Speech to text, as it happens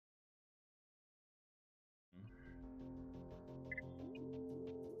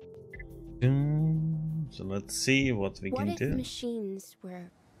So let's see what we can do. What if machines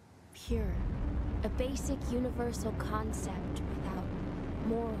were pure? A basic universal concept without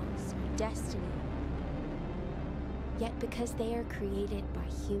morals or destiny. Yet because they are created by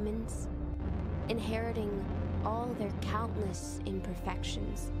humans, inheriting all their countless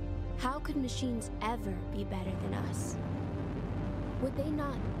imperfections, how could machines ever be better than us? Would they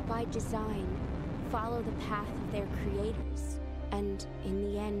not, by design, follow the path of their creators, and in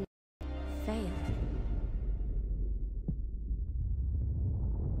the end, fail?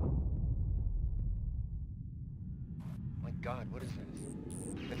 My God, what is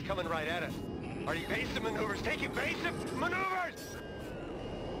this? It's coming right at us. Are you evasive maneuvers? Take evasive maneuvers!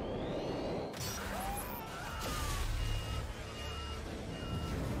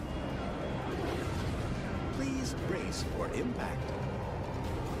 Please brace for impact.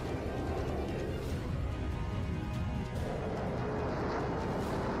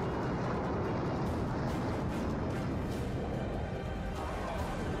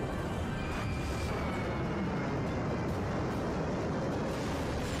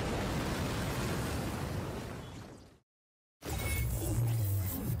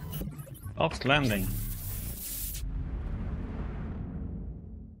 Soft landing.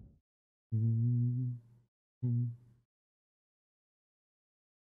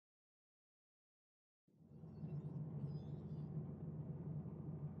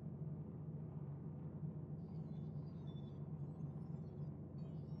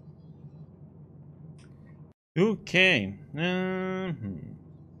 Okay.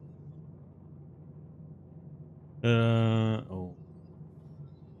 Oh.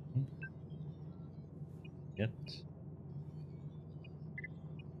 Yet.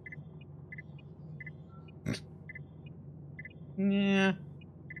 Yeah.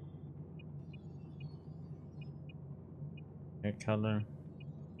 Hair color.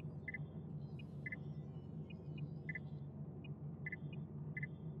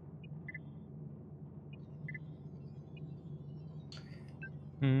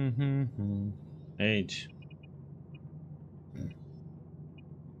 Age.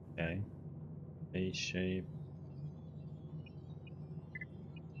 Okay. Face shape.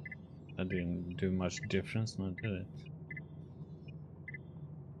 That didn't do much difference, not did it?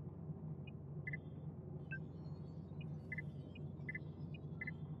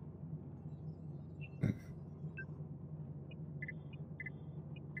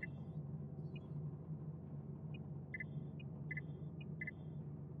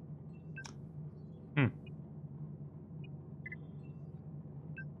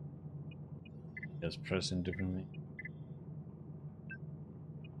 Just pressing differently.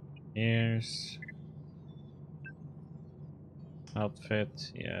 Ears.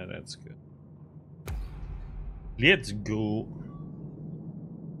 Outfit. Yeah, that's good. Let's go.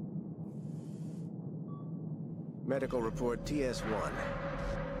 Medical report TS1.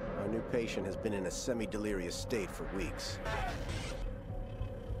 Our new patient has been in a semi-delirious state for weeks.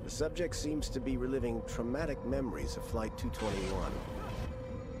 The subject seems to be reliving traumatic memories of Flight 221.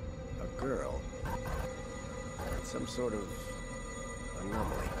 A girl. Some sort of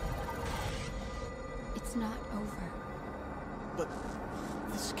anomaly. It's not over. But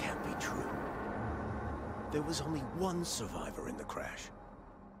this can't be true. There was only one survivor in the crash.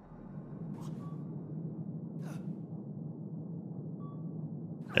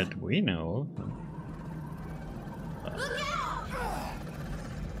 That we know of. Look out!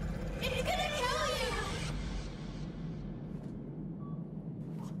 It's gonna kill you!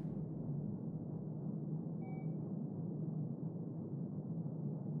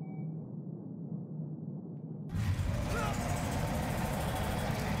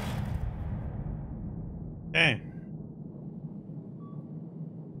 Okay.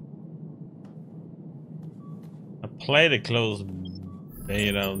 I played a close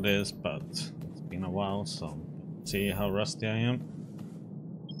beta of this, but it's been a while, so see how rusty I am.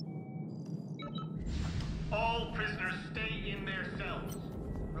 All prisoners stay in their cells.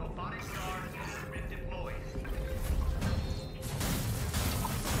 Robotic guards have been deployed.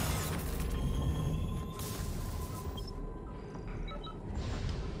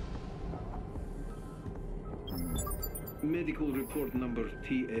 Medical report number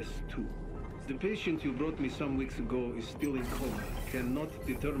TS2. The patient you brought me some weeks ago is still in coma. Cannot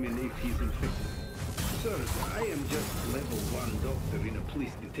determine if he's infected. Sir, I am just level 1 doctor in a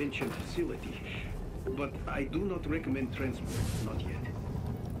police detention facility. But I do not recommend transport, not yet.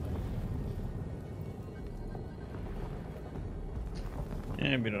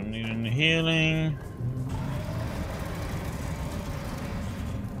 Yeah, we don't need any healing.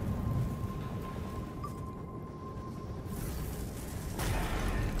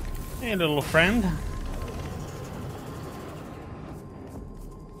 Hey, little friend.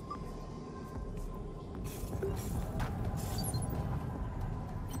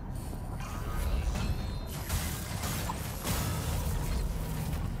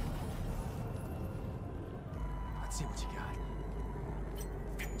 Let's see what you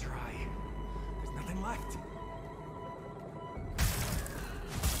got. Try. There's nothing left.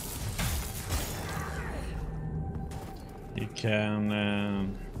 You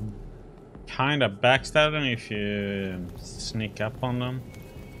can kind of backstab them if you sneak up on them.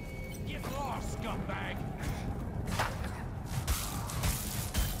 Get lost, scumbag!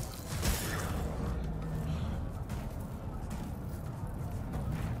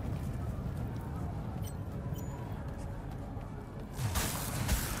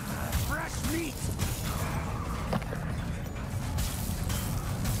 Fresh meat!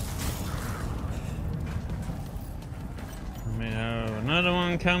 We have another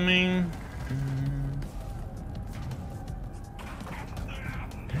one coming.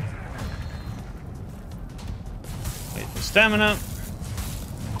 Wait for stamina.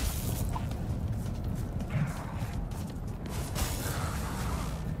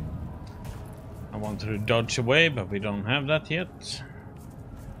 I wanted to dodge away, but we don't have that yet.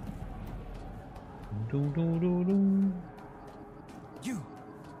 You!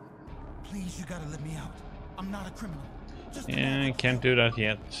 Please, you gotta let me out. I'm not a criminal. Just Yeah, I can't do that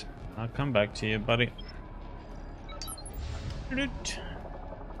yet. I'll come back to you, buddy.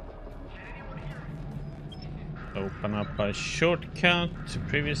 Open up a shortcut to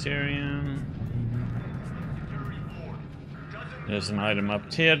previous area. There's an item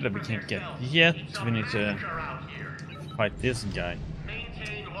up here that we can't get yet. We need to fight this guy.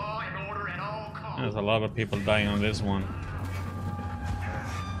 Maintain law and order at all costs. There's a lot of people dying on this one.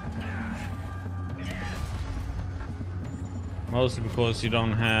 Mostly because you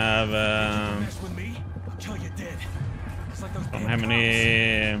don't have mess with me, I'll kill you dead. It's like those don't damn have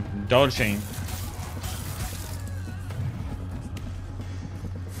any dodging.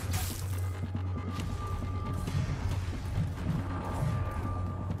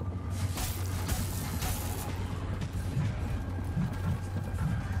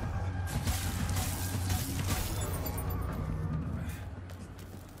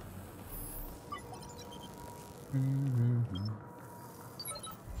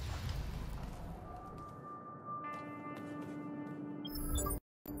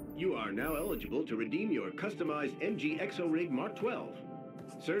 You are now eligible to redeem your customized MG Exo-Rig Mark 12.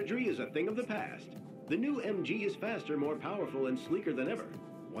 Surgery is a thing of the past. The new MG is faster, more powerful, and sleeker than ever.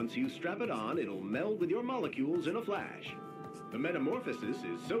 Once you strap it on, it'll meld with your molecules in a flash. The metamorphosis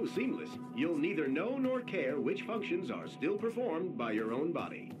is so seamless, you'll neither know nor care which functions are still performed by your own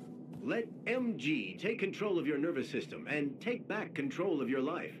body. Let MG take control of your nervous system and take back control of your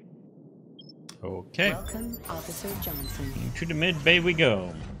life. Okay. Welcome, Officer Johnson. Into the mid bay we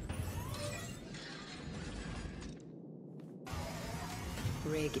go.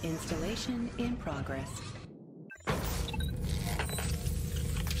 Rig installation in progress.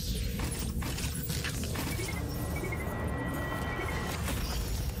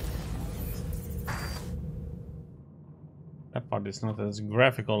 That part is not as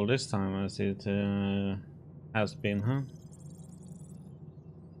graphical this time as it has been, huh?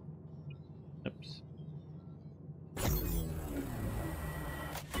 Oops.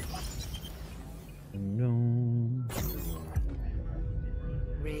 No.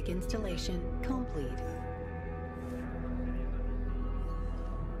 Rig installation complete.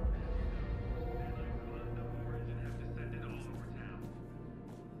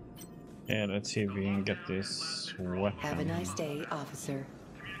 Yeah, let's see if we can get this weapon. Have a nice day, officer.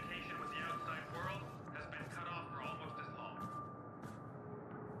 Communication with the outside world has been cut off for almost as long.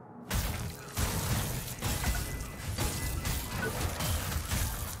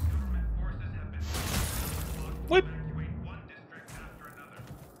 Government forces have been Whip. evacuate one district after another.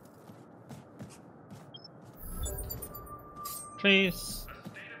 Please. A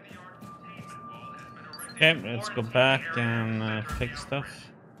state-of-the-art containment wall has been erected. Okay, let's go back and fix stuff.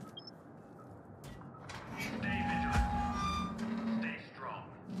 Stay strong.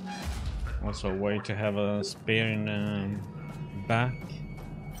 Also a way to have a spear in the back.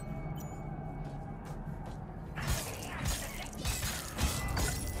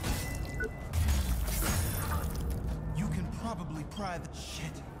 You can probably pry the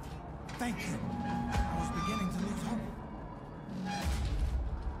shit. Thank you. I was beginning to lose hope.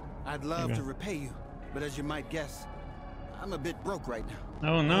 I'd love Okay. to repay you, but as you might guess, I'm a bit broke right now.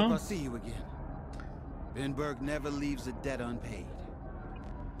 Oh I hope no. I'll see you again. Benberg never leaves a debt unpaid.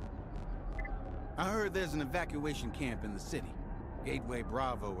 I heard there's an evacuation camp in the city. Gateway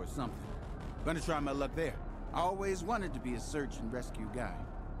Bravo or something. Gonna try my luck there. I always wanted to be a search and rescue guy.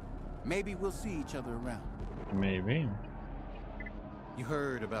 Maybe we'll see each other around. Maybe. You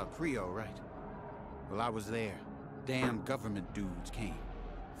heard about Creo, right? Well, I was there. Damn government dudes came.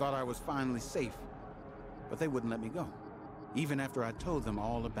 Thought I was finally safe. But they wouldn't let me go. Even after I told them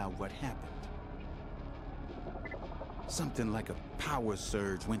all about what happened. Something like a power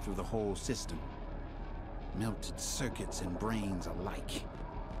surge went through the whole system. Melted circuits and brains alike.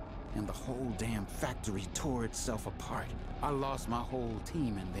 And the whole damn factory tore itself apart. I lost my whole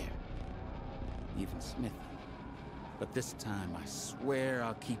team in there. Even Smith. But this time, I swear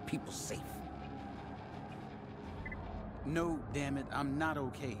I'll keep people safe. No, damn it, I'm not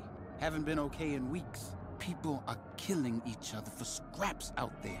okay. Haven't been okay in weeks. People are killing each other for scraps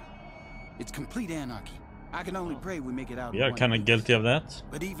out there. It's complete anarchy. I can only pray we make it out. We are kind of guilty of that.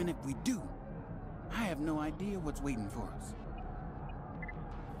 But even if we do, I have no idea what's waiting for us.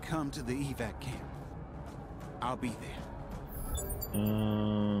 Come to the evac camp. I'll be there.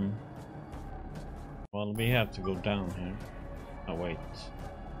 Well, we have to go down here. Oh, wait.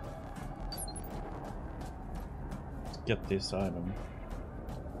 Let's get this item.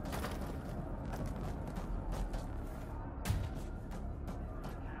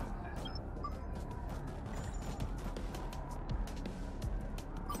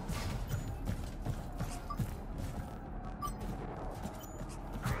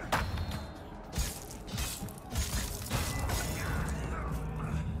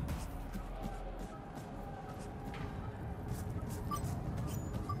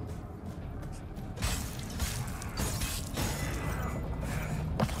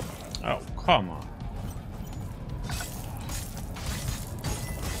 Oh, come on.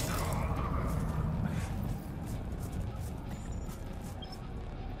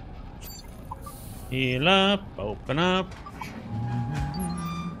 Heal up, open up.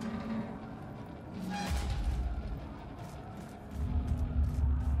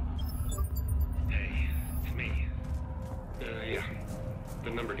 Hey, it's me. Yeah.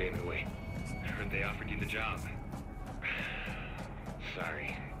 The number gave me away. I heard they offered you the job.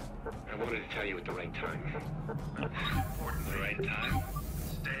 Sorry. I wanted to tell you at the right time. The right time?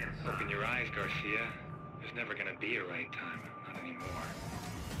 Look in your eyes, Garcia. There's never gonna be a right time. Not anymore.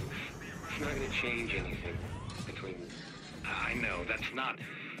 It's not gonna change anything between... I know, that's not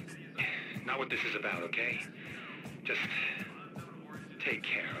what this is about, okay? Just take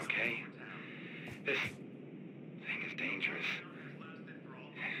care, okay? This thing is dangerous.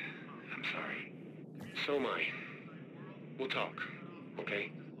 I'm sorry. So am I. We'll talk,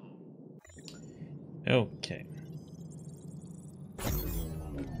 okay? Okay.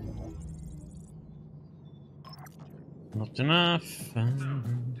 Not enough. To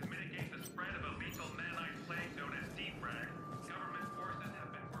mitigate the spread of a lethal nanite plague known as defrag, government forces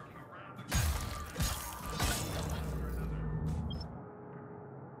have been working around the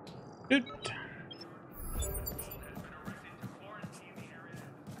Good.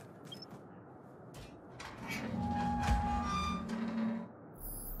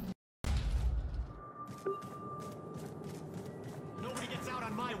 Nobody gets out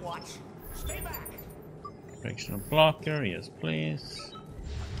on my watch. Stay back. Frictional blocker, yes please.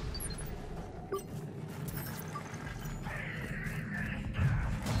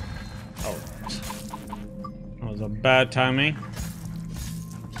 Oh. That was a bad timing.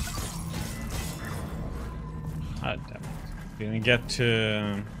 Ah, damn it. Didn't get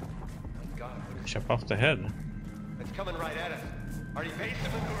to chop off the head. It's coming right at us. Are you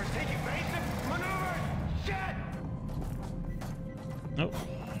evasive maneuvers? Take evasive maneuvers! Shit! Nope.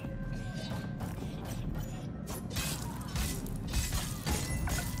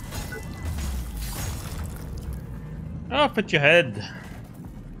 Off at your head.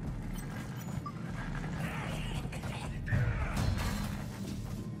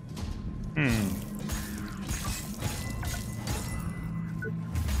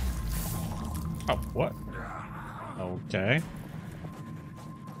 Oh, what? Okay.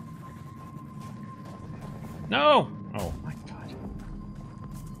 No! Oh my god.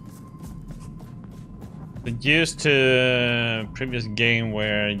 It used to previous game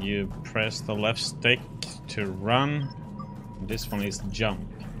where you press the left stick to run. This one is jump.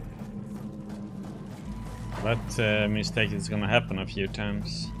 That mistake is gonna happen a few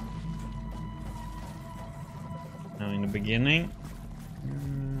times. Now in the beginning,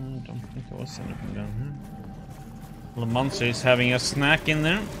 don't think there was anything down here. Lamonce is having a snack in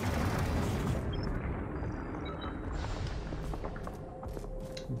there.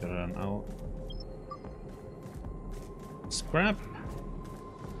 Got an out. Scrap.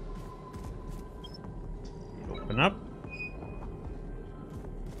 Open up.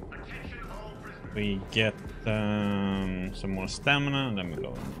 We get some more stamina, and then we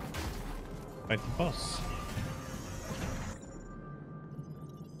go fight the boss.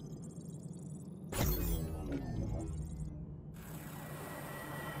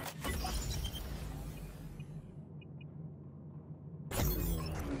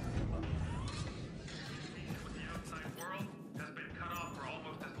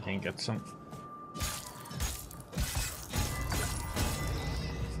 Can get some.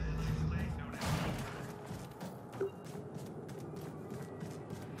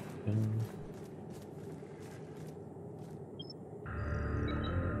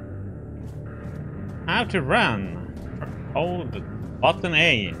 How to run? Hold button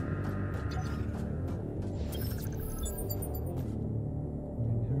A.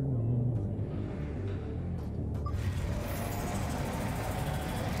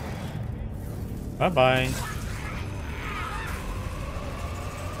 Bye-bye.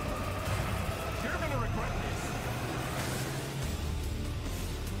 You're gonna regret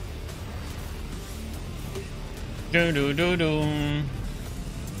this. Do.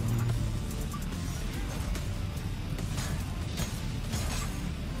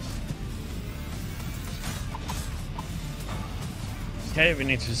 Okay, we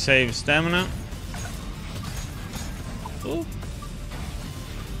need to save stamina. Ooh.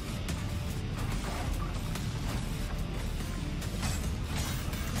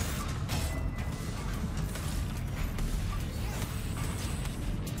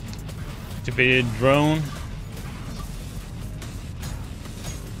 To be a drone.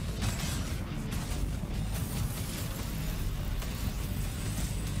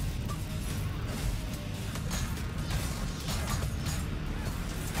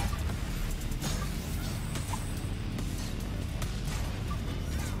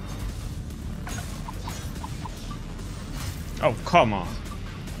 Oh, come on.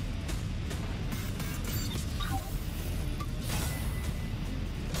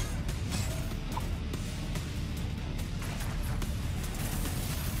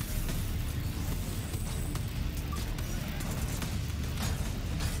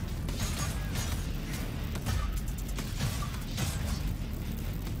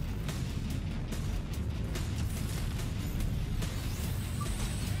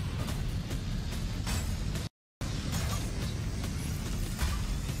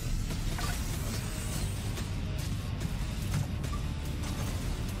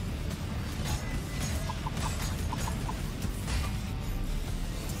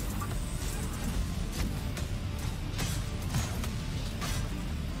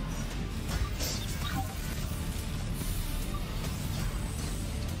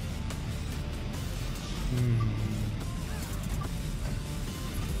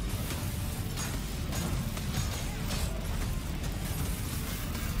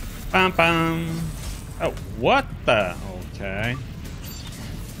 Bam bam. Oh, what the? Okay.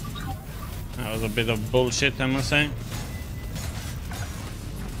 That was a bit of bullshit, I must say.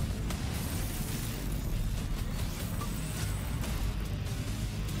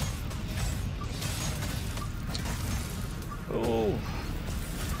 Oh.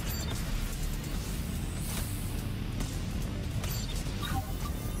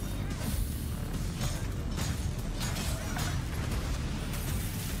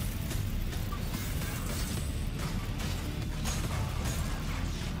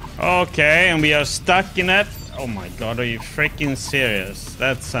 Okay, and we are stuck in it. Oh my god, are you freaking serious?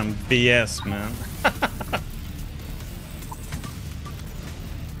 That's some BS, man.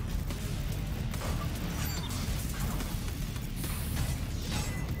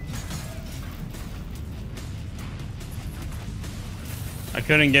 I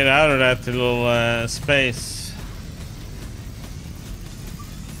couldn't get out of that little space.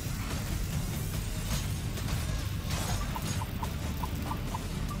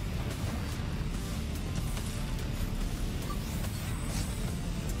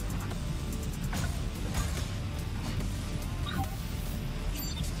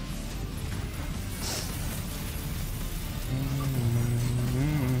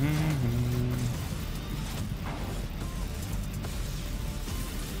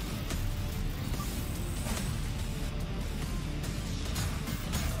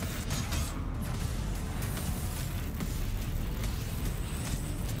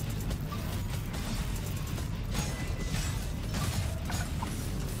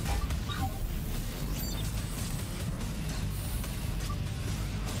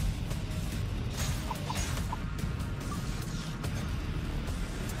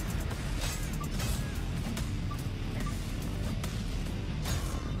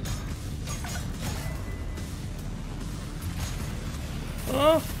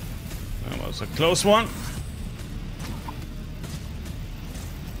 was a close one.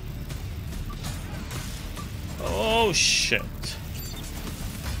 Oh shit.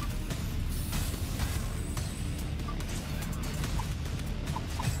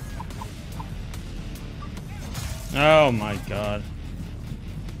 Oh my god.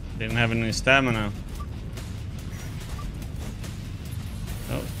 Didn't have any stamina.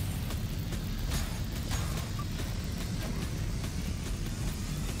 Oh.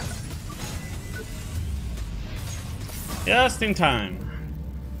 Just in time.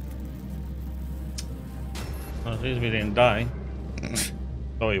 Well, at least we didn't die.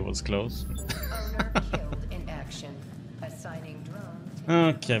 Though it was close. Owner killed in action. Assigning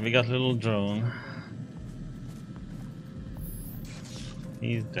drone. Okay, we got a little drone.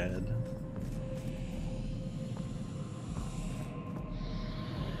 He's dead.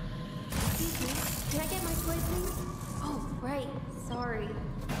 Excuse me, can I get my toy, please? Oh, right. Sorry.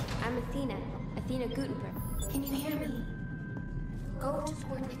 I'm Athena. Athena Gutenberg. Can you hear me? Go to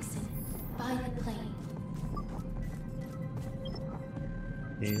Fort Nixon. Find the plane.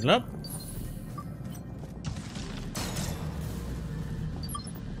 Heal up.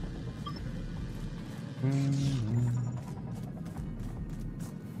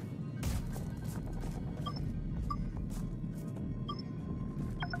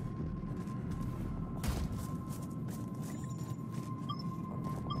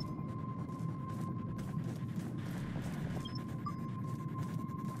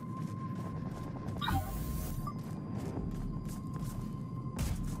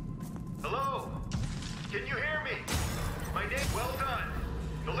 Hello? Can you hear me? My name, well done.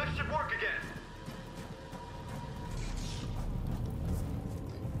 The lift should work again.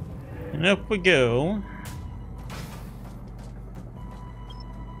 And up we go.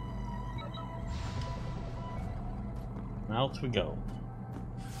 Out we go.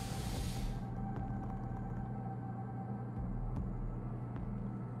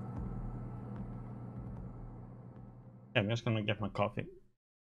 Yeah, I'm just gonna get my coffee.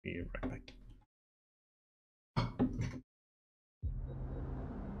 Be right back.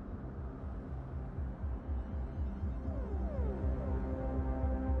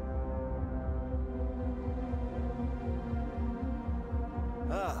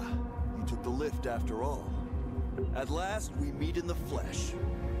 Ah, you took the lift after all. At last, we meet in the flesh.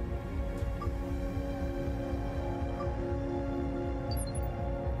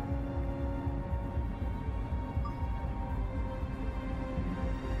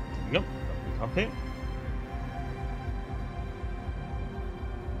 Yep, coffee.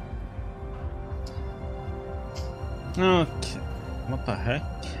 Okay, what the heck?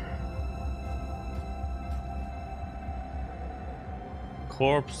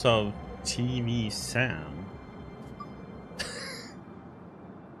 Corpse of TV Sam.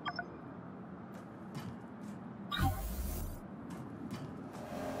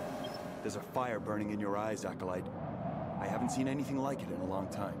 There's a fire burning in your eyes, Acolyte. I haven't seen anything like it in a long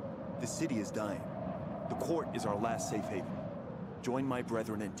time. The city is dying. The court is our last safe haven. Join my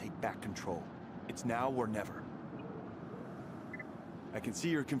brethren and take back control. It's now or never. I can see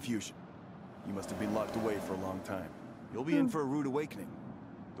your confusion. You must have been locked away for a long time. You'll be in for a rude awakening.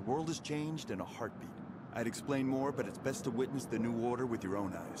 The world has changed in a heartbeat. I'd explain more, but it's best to witness the new order with your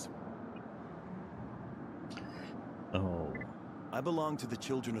own eyes. Oh. I belong to the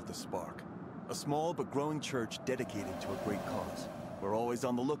Children of the Spark, a small but growing church dedicated to a great cause. We're always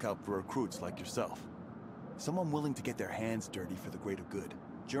on the lookout for recruits like yourself. Someone willing to get their hands dirty for the greater good.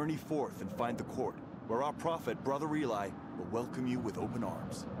 Journey forth and find the court, where our prophet, Brother Eli, will welcome you with open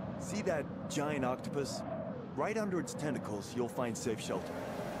arms. See that giant octopus? Right under its tentacles, you'll find safe shelter.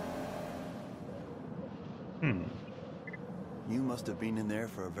 You must have been in there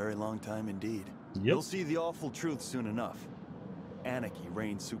for a very long time indeed. Yep. You'll see the awful truth soon enough. Anarchy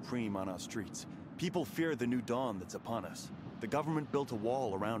reigns supreme on our streets. People fear the new dawn that's upon us. The government built a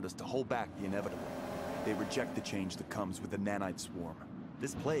wall around us to hold back the inevitable. They reject the change that comes with the nanite swarm.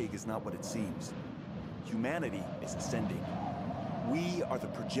 This plague is not what it seems. Humanity is ascending. We are the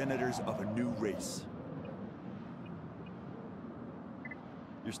progenitors of a new race.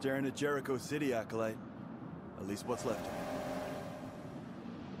 You're staring at Jericho City, Acolyte. At least what's left of it.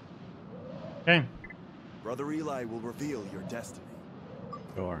 Okay. Brother Eli will reveal your destiny.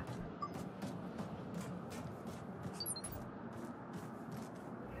 Sure.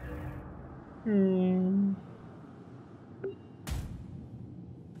 Lost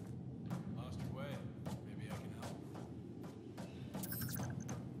your way. Maybe I can help.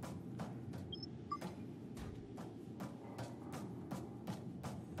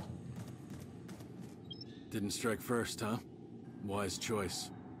 Didn't strike first, huh? Wise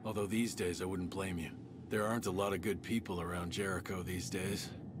choice. Although these days I wouldn't blame you. There aren't a lot of good people around Jericho these days.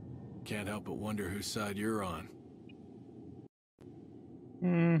 Can't help but wonder whose side you're on.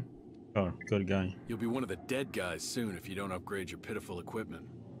 Oh, good guy. You'll be one of the dead guys soon if you don't upgrade your pitiful equipment.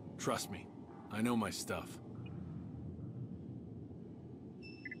 Trust me, I know my stuff.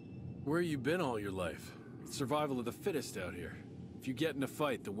 Where you been all your life? It's survival of the fittest out here. If you get in a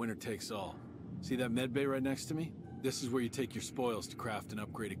fight, the winner takes all. See that med bay right next to me? This is where you take your spoils to craft and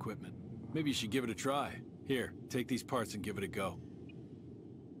upgrade equipment. Maybe you should give it a try. Here, take these parts and give it a go.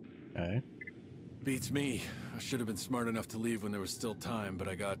 Okay. Beats me. I should have been smart enough to leave when there was still time, but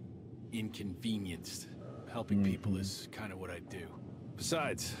I got inconvenienced. Helping people is kind of what I do.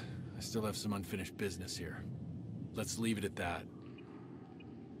 Besides, I still have some unfinished business here. Let's leave it at that.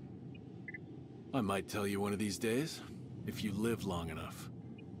 I might tell you one of these days, if you live long enough.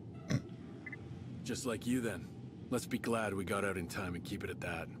 Just like you then. Let's be glad we got out in time and keep it at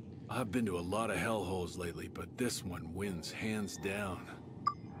that. I've been to a lot of hellholes lately, but this one wins hands down.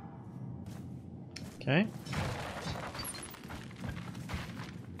 Okay.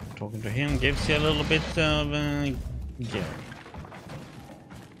 Talking to him gives you a little bit of gear.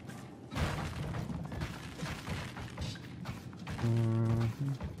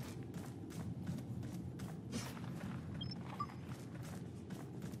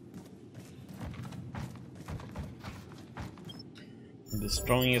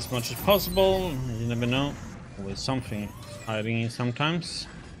 Destroying as much as possible. You never know. Always something hiding in sometimes.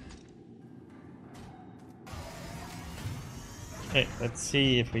 Okay, let's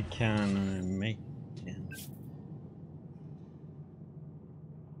see if we can make it.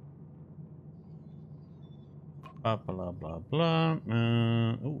 Blah blah blah blah.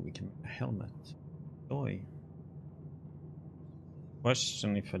 Oh, we can make a helmet. Boy.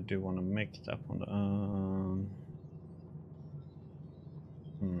 Question if I do want to make that one.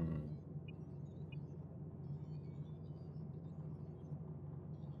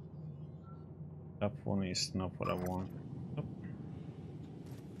 That one is not what I want. Oh.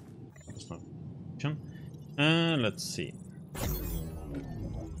 That's not. Let's see.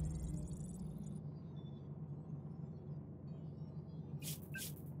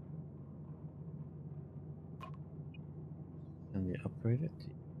 Can we upgrade it?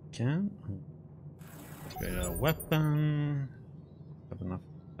 Can. Upgrade our weapon. Have enough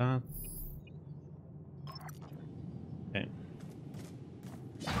of that. Okay.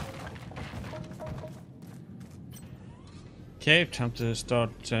 Okay, time to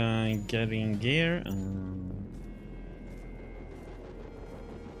start getting gear.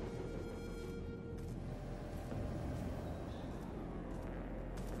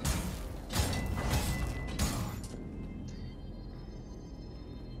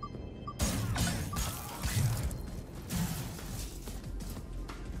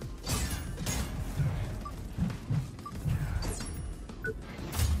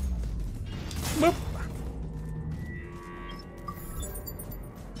 Whoop.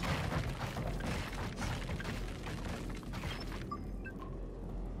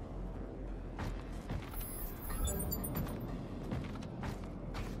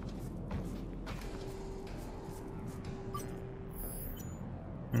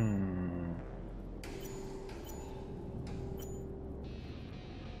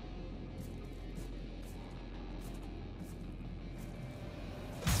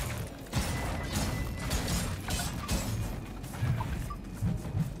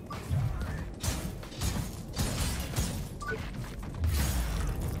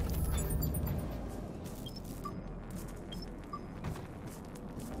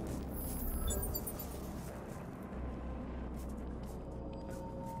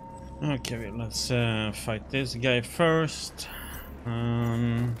 Okay, let's fight this guy first.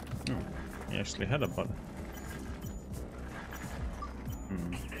 Oh, he actually had a button.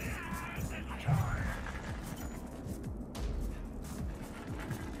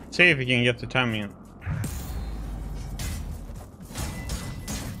 See if we can get the timing in.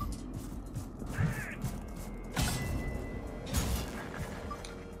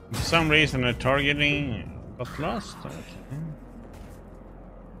 For some reason the targeting got lost. Okay.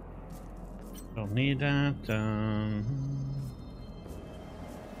 Don't need that.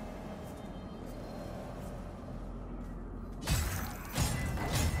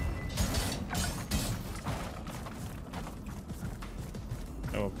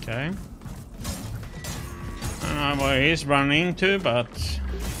 Okay. I don't know where he's running to, but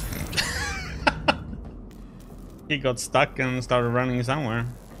he got stuck and started running somewhere.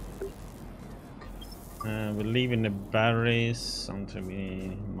 We're leaving the batteries until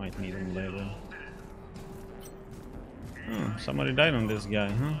we might need them later. Oh, somebody died on this guy,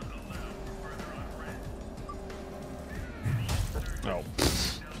 huh? Oh.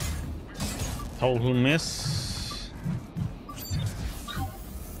 Total miss.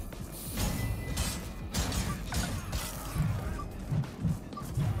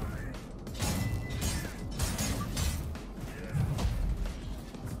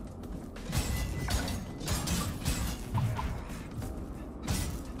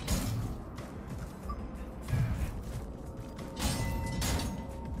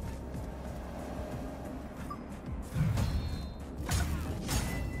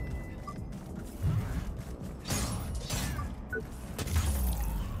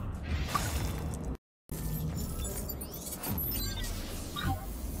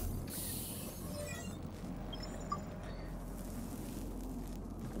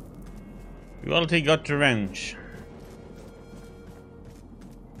 Duality got revenge.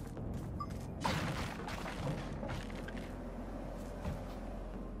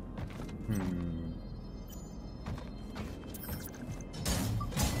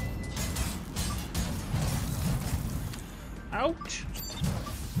 Ouch.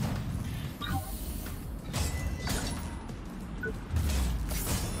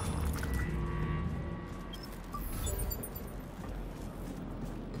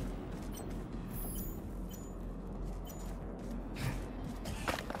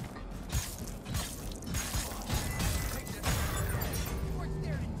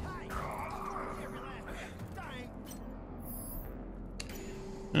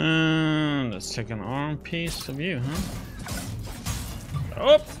 Let's take an arm piece of you, huh?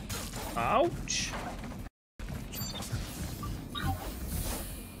 Oh! Ouch! I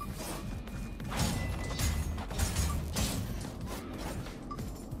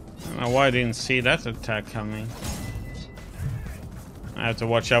don't know why I didn't see that attack coming. I have to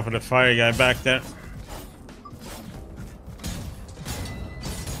watch out for the fire guy back there.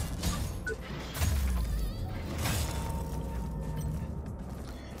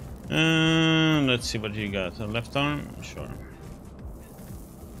 Let's see what you got. A left arm? Sure.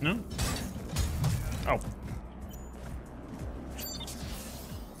 No? Oh.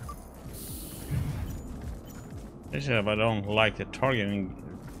 This is if I don't like the targeting.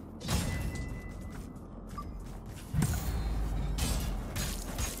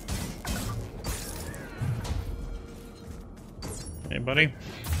 Hey, buddy.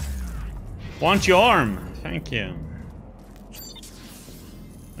 Want your arm? Thank you.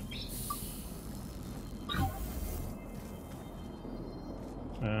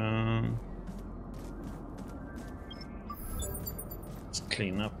 Let's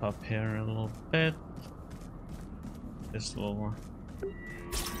clean up here a little bit. This little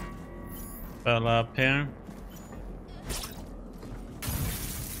fella up here.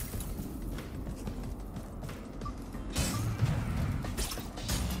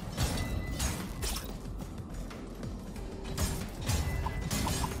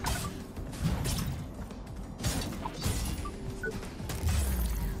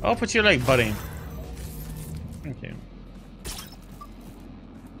 Oh, put your leg, buddy. Thank you.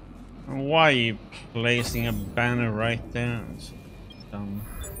 Why are you placing a banner right there? It's dumb.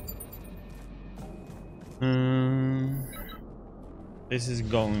 This is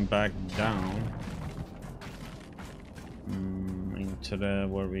going back down into the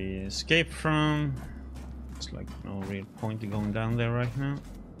where we escaped from. It's like no real point in going down there right now.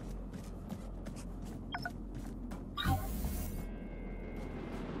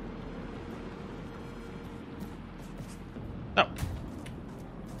 Oh,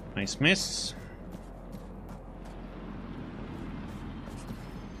 nice miss.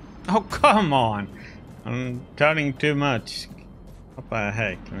 Oh, come on! I'm turning too much. What the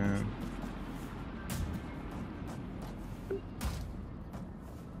heck, man?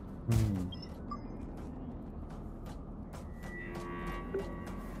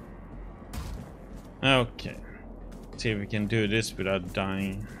 Okay. Let's see if we can do this without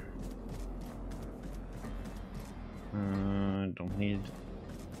dying. Don't need.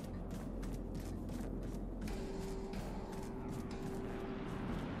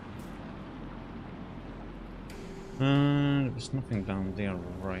 There's nothing down there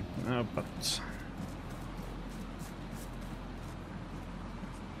right now, but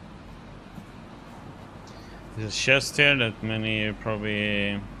there's a chest here that many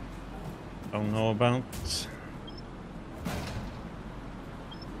probably don't know about.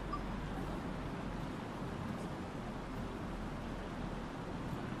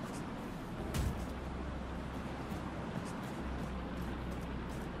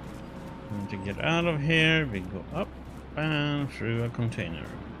 To get out of here, we go up and through a container.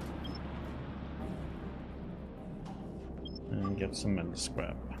 and get some metal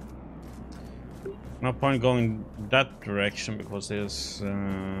scrap. No point going that direction because there's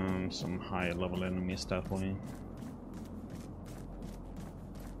some higher level enemies that way.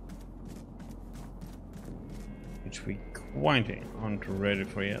 Which we quite aren't ready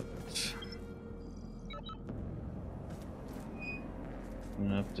for yet.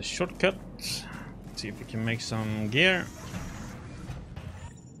 Up the shortcut. See if we can make some gear.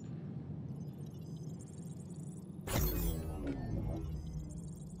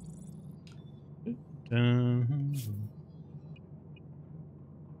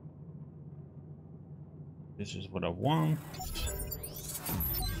 This is what I want.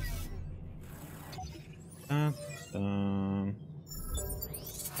 That,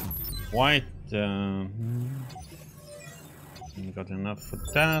 white. We got enough for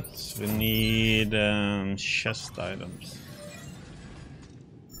that. We need chest items.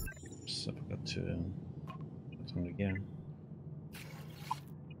 Oops, I forgot to put them again.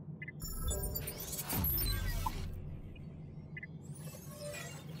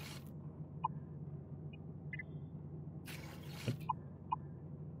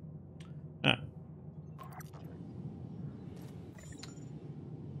 Ah.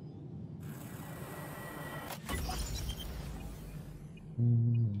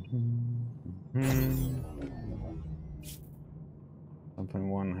 Something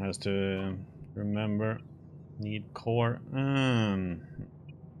one has to remember. Need core. Come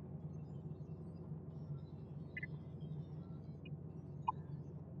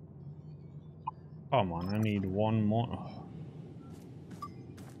on, I need one more.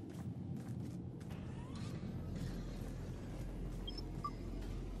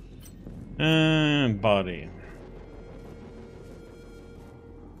 Body.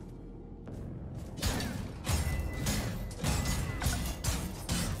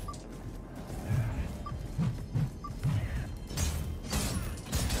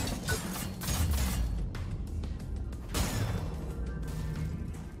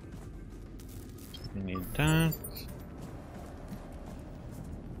 We need that.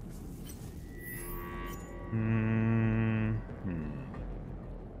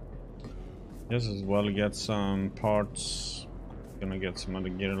 Just as well get some parts. Gonna get some other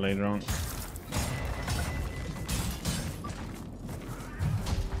gear later on.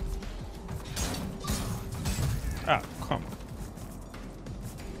 Ah, come on.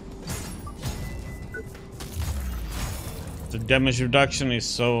 The damage reduction is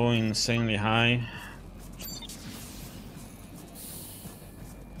so insanely high.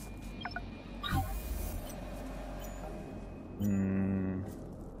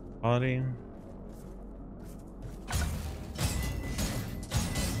 Body.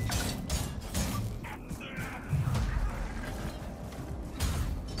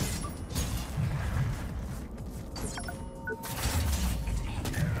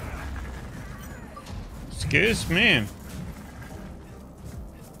 Excuse me.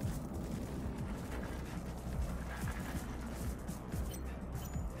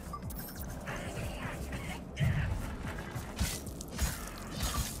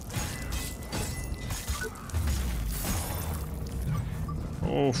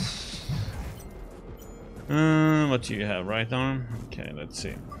 Oof. What do you have? Right arm? Okay, let's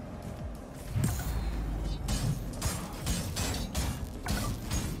see.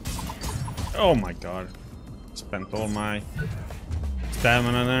 Oh my god. Spent all my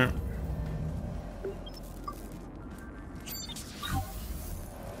stamina there.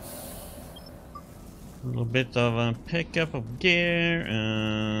 A little bit of a pickup of gear.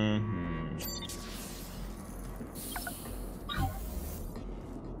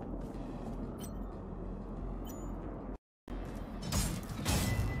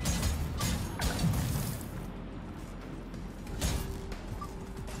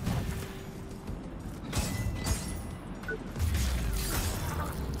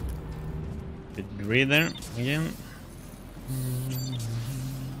 Breather again.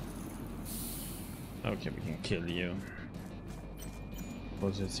 Okay, we can kill you.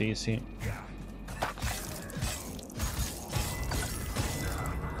 Was it easy?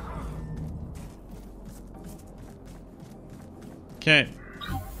 Okay.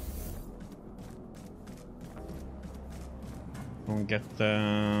 We'll get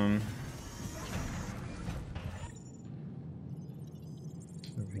the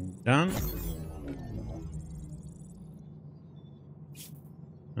everything done.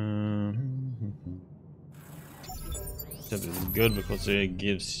 That is good because it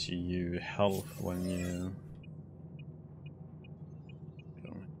gives you health when you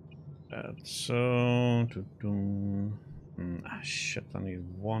that. So shit, I need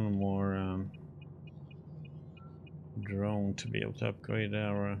one more drone to be able to upgrade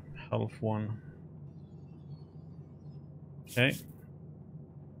our health one. Okay.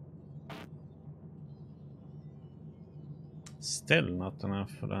 Still not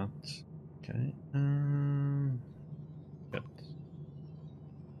enough for that. Okay. Good.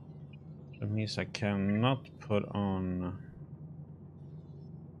 That means I cannot put on.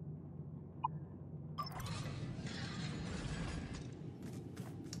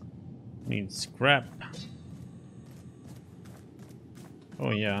 Need scrap.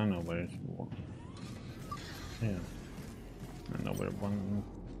 Oh yeah, I know where it's. Yeah, I know where one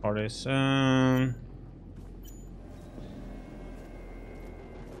part is.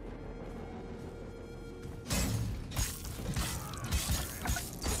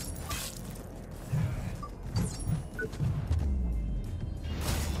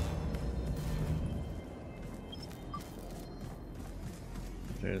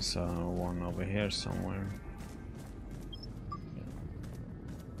 There's one over here somewhere.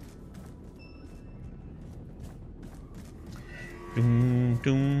 Doom,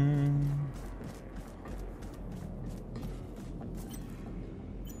 doom.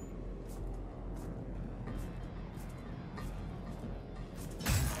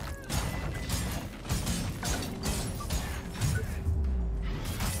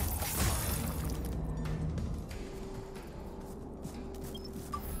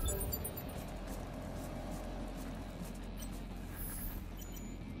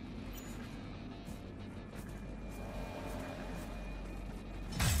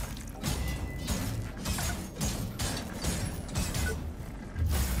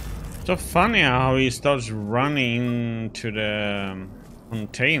 So funny how he starts running to the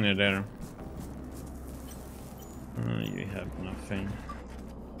container there. You have nothing.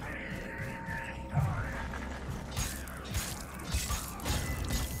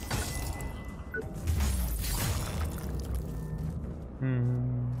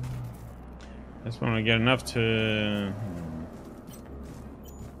 Just want to get enough to.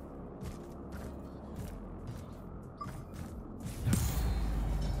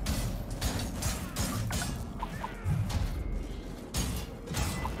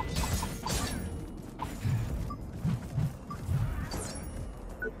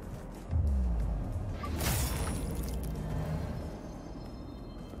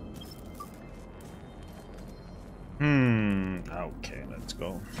 Okay, let's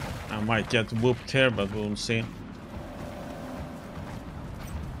go. I might get whooped here, but we'll see.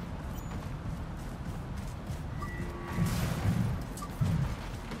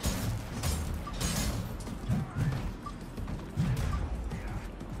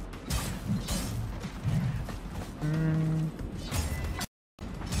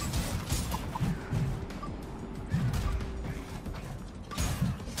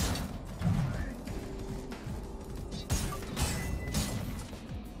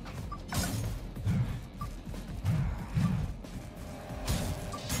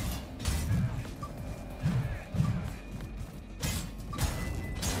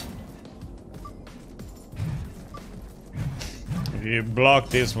 If you block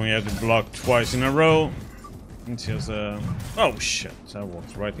this one, you have to block twice in a row. It's just oh shit, I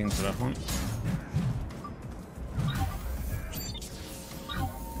walked right into that one.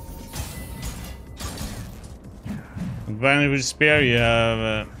 Advantage with spear, you have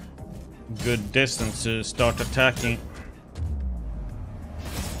a good distance to start attacking.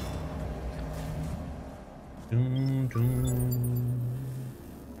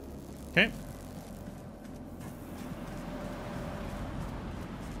 Okay.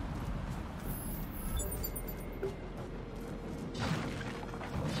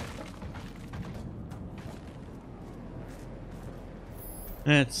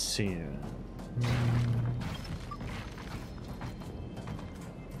 Let's see.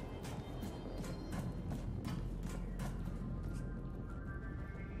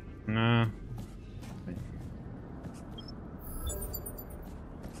 Nah.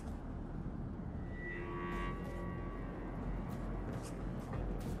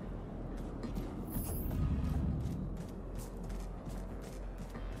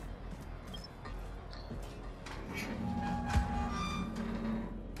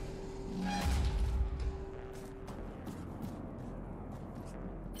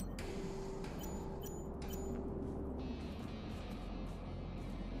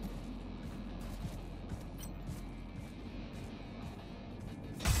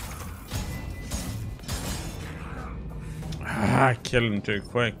 I killed him too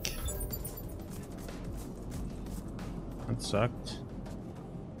quick. That sucked.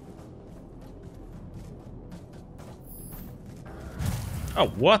 Oh,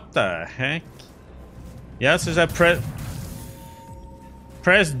 what the heck? Yes, as I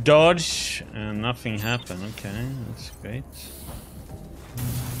press dodge and nothing happened. Okay, that's great.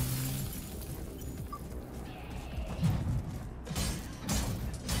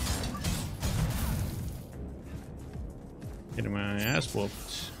 Getting my ass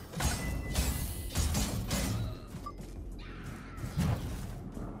whooped.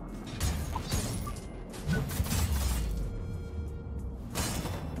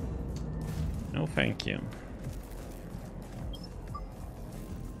 No, thank you.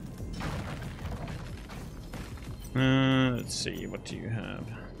 Let's see, what do you have?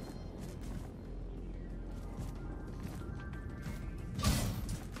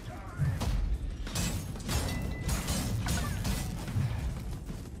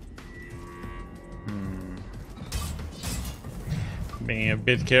 Being a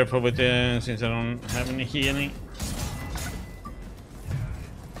bit careful with it since I don't have any healing.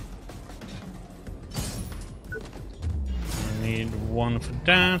 I need one for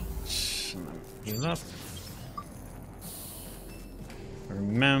that. Heal up.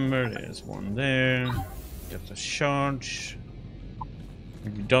 Remember, there's one there. Get the charge.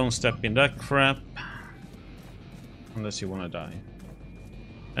 You don't step in that crap. Unless you want to die.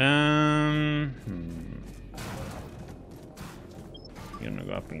 You're gonna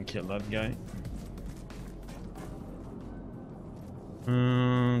go up and kill that guy.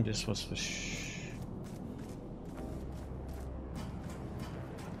 This was for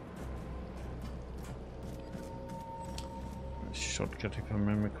shortcut, if I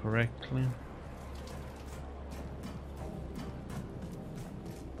remember correctly.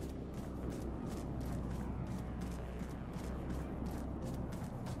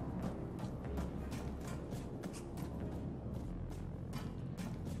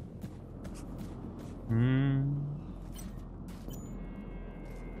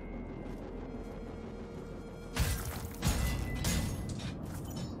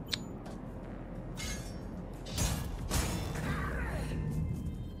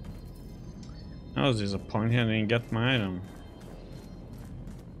 I was disappointed I didn't get my item.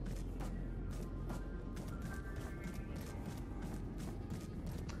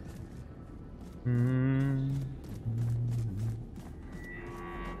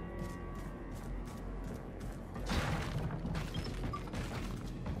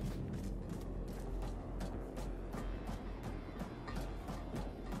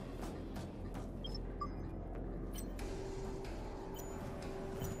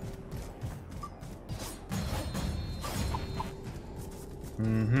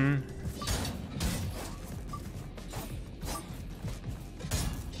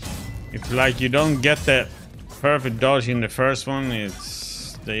 If like you don't get that perfect dodge in the first one,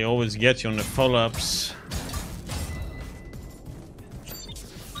 they always get you on the follow-ups.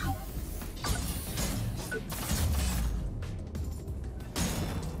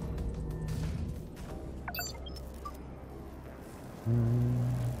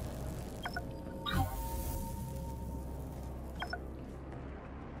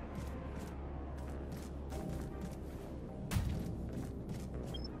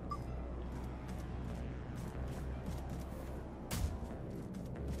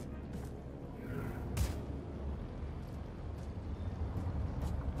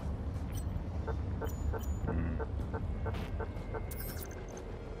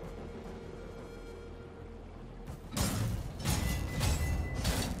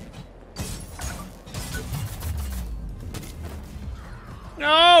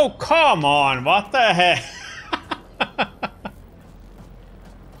 No, come on, what the heck? I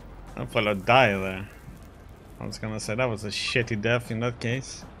thought I'd die there. I was gonna say that was a shitty death in that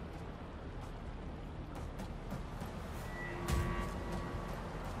case.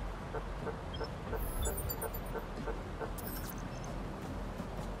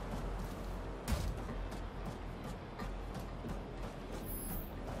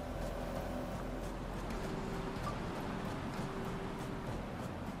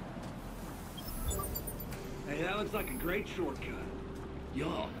 Hey, that looks like a great shortcut.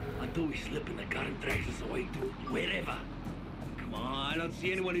 Yo, until we slip and the gun drags us away to wherever. Come on, I don't see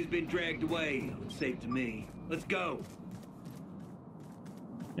anyone who's been dragged away. Looks safe to me. Let's go.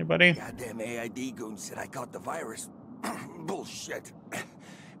 Hey, buddy. Goddamn AID goons said I caught the virus. Bullshit.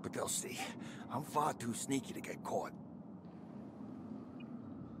 But they'll see. I'm far too sneaky to get caught.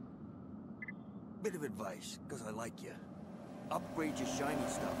 Bit of advice, because I like you. Upgrade your shiny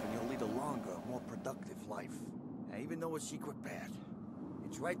stuff and you'll lead a longer, more productive life. And even though a secret path,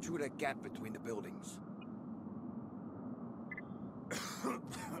 it's right through that gap between the buildings.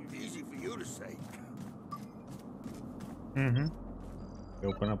 Easy for you to say. We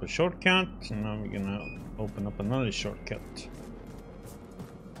open up a shortcut, and now we're gonna open up another shortcut.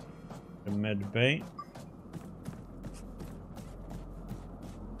 The med bay.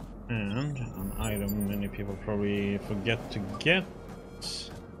 And an item many people probably forget to get.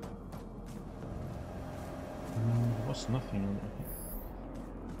 There was nothing on that.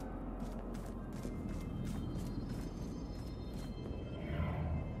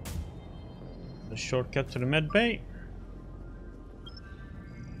 The shortcut to the med bay.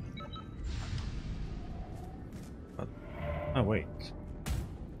 But, oh wait.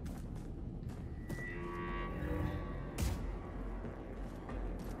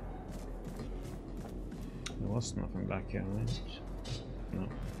 There was nothing back here, right? No.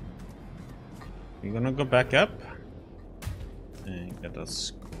 We're gonna go back up and get a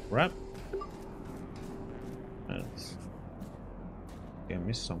scrap. That's... Okay, I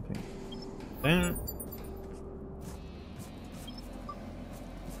missed something. There.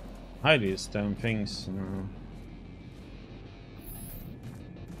 Hide these damn things. No.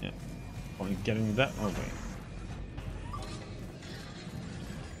 Yeah. Point getting that away.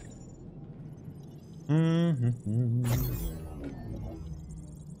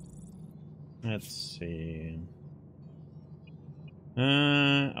 Let's see.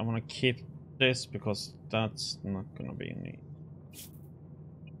 I want to keep this because that's not gonna be any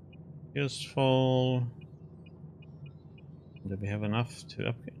useful. Do we have enough to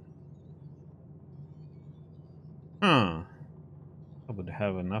upgrade? Huh. I would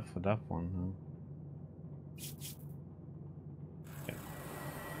have enough for that one, huh? Okay.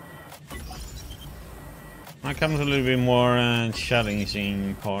 Now comes a little bit more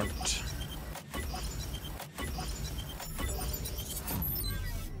challenging part.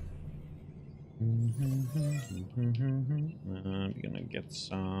 We're gonna get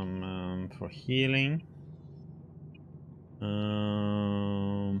some for healing.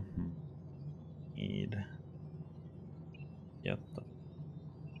 Need get that.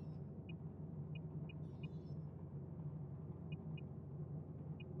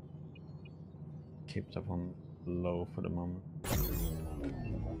 Keep that one low for the moment.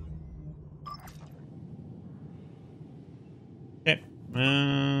 Okay.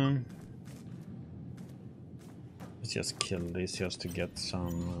 Let's just kill this just to get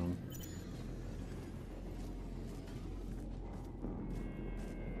some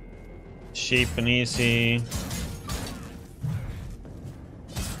cheap and easy.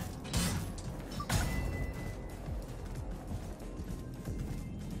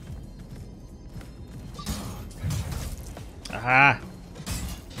 Aha!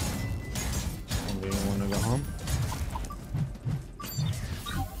 I really want to go home.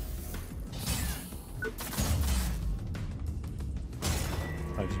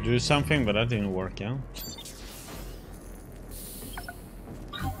 Tried to do something, but that didn't work out.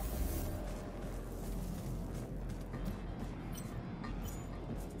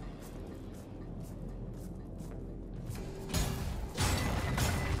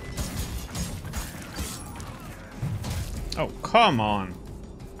 Oh, come on.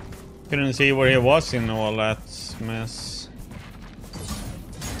 Couldn't see where he was in all that mess.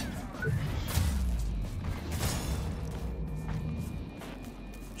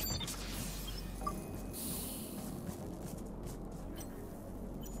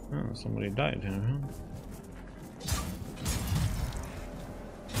 Oh, somebody died here, huh?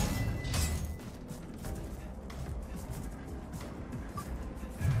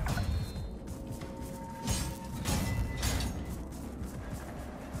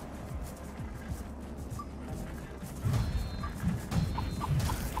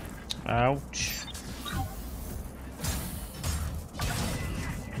 Ouch.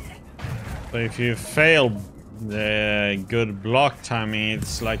 So if you fail the good block timing,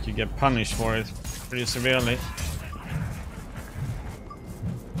 it's like you get punished for it pretty severely.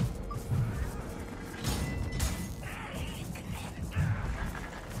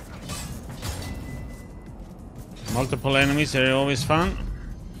 Multiple enemies are always fun.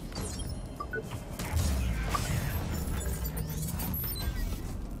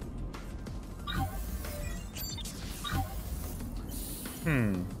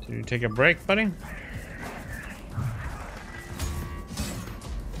 Did you take a break, buddy?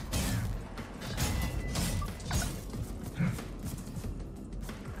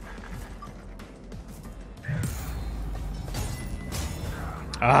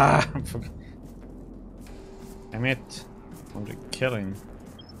 Ah! Damn it. I want to kill him.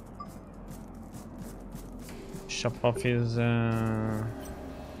 Chop off his...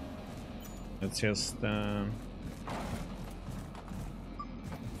 Let's just...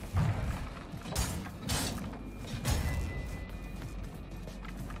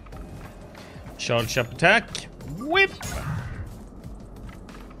 Charge up attack. Whip.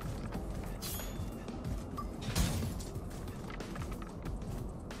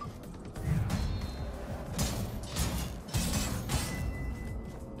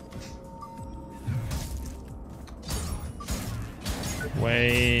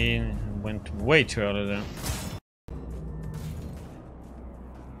 Went way too early there.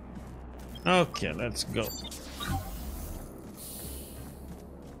 Okay, let's go.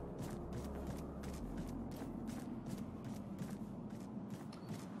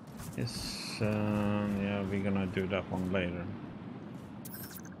 Yes, yeah, we're gonna do that one later.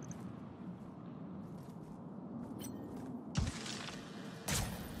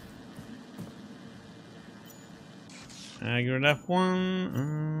 Aggro that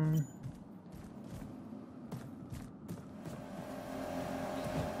one.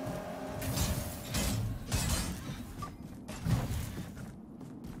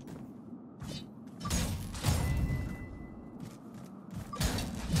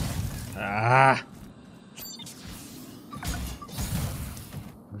 Ah.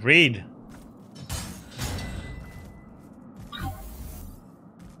 Read.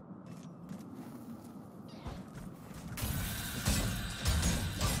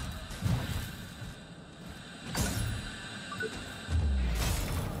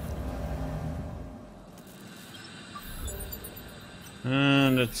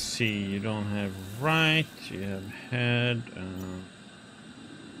 Let's see, you don't have right, you have head.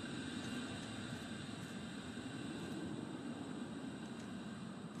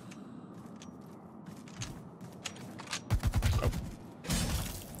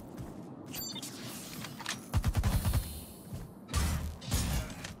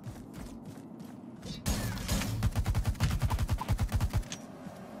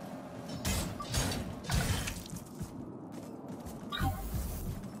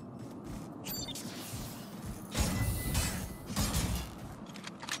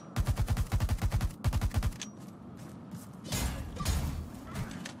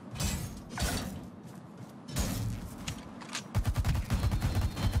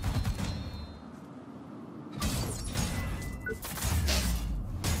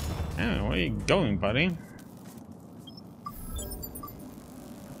 Yeah, where are you going, buddy?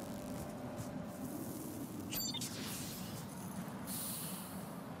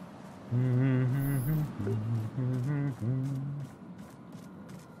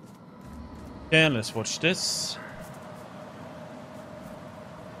 Yeah, let's watch this.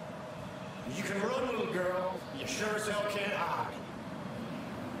 You can run, little girl. You sure as hell can't hide.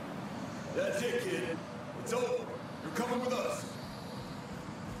 That's it, kid. It's over. You're coming with us.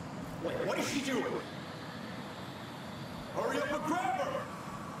 Wait, what is she doing? Hurry up and grab her!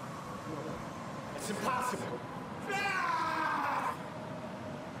 It's impossible.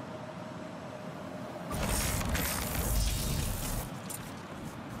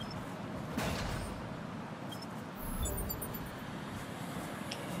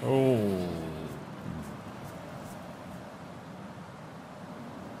 Oh.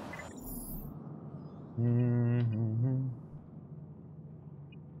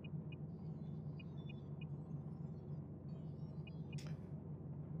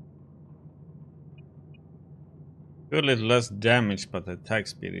 Do a little less damage, but the attack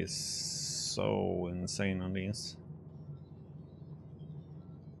speed is so insane on these.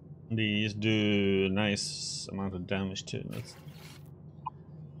 These do a nice amount of damage too. Let's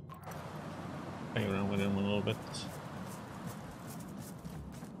play around with them a little bit.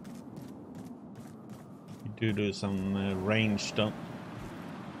 You do some range stuff.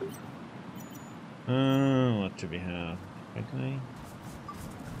 What do we have? Okay.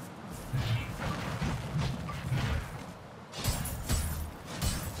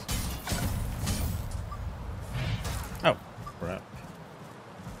 Oh, crap.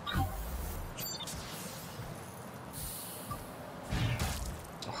 Oh.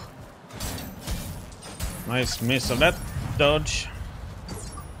 Nice miss of that dodge.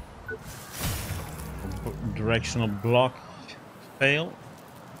 Directional block fail.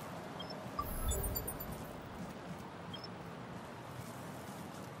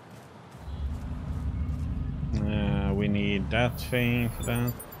 We need that thing for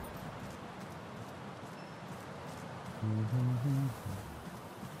that.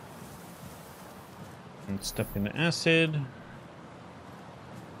 And step in the acid.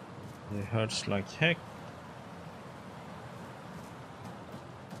 It hurts like heck.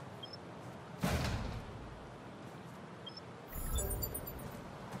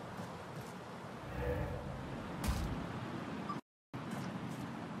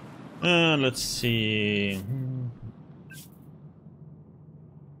 Let's see.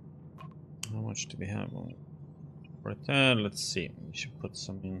 How much do we have on right there? Let's see. We should put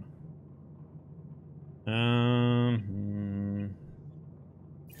some in.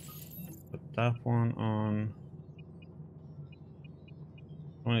 Put that one on.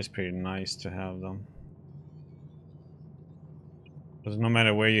 One is pretty nice to have them. Because no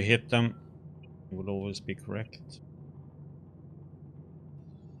matter where you hit them, it will always be correct.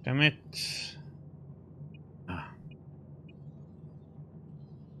 Damn it. Ah.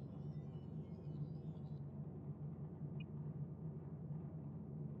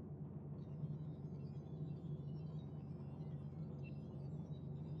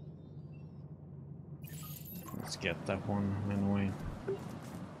 Let's get that one anyway.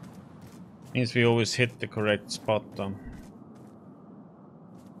 Means we always hit the correct spot though.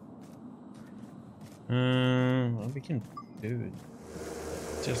 What we can do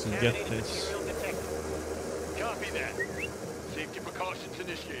just to get this. Copy that. Safety precautions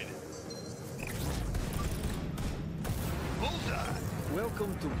initiated. Bullseye.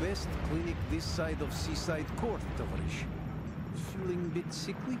 Welcome to best clinic this side of Seaside Court, Tavarish. Feeling a bit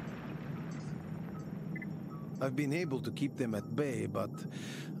sickly? I've been able to keep them at bay, but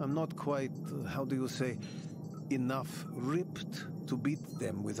I'm not quite, how do you say, enough ripped to beat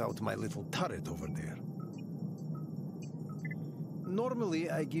them without my little turret over there.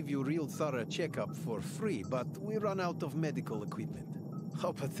 Normally, I give you real thorough checkup for free, but we run out of medical equipment.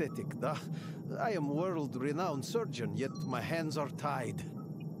 How pathetic, duh? I am world-renowned surgeon, yet my hands are tied.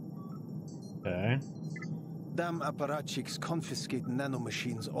 Okay. Damn apparatchiks confiscate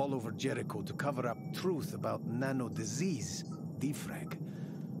nanomachines all over Jericho to cover up truth about nano-disease, defrag.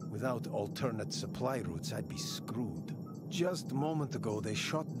 Without alternate supply routes, I'd be screwed. Just a moment ago, they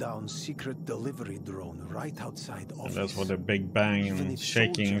shot down secret delivery drone right outside office. And that's what the big bang and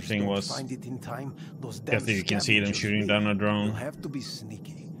shaking thing was. Find it in time, those Guess you can see them shooting down a drone. You'll have to be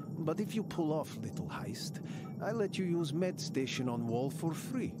sneaky. But if you pull off little heist, I let you use med station on wall for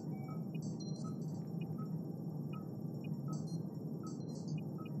free.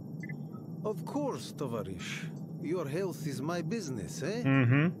 Of course, Tovarish. Your health is my business, eh?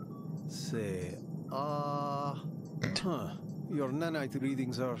 Mm-hmm. Say, your nanite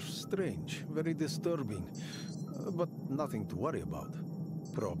readings are strange, very disturbing. But nothing to worry about.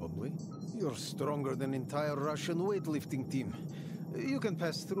 Probably. You're stronger than entire Russian weightlifting team. You can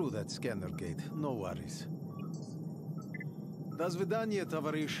pass through that scanner gate, no worries. До свидания,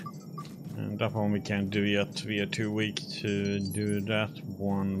 товарищ. And that one we can't do yet. We are too weak to do that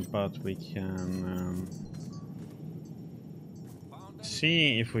one, but we can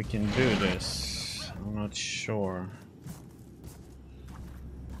see if we can do this. I'm not sure.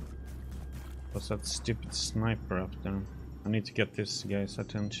 What's that stupid sniper up there? I need to get this guy's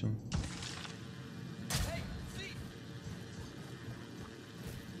attention.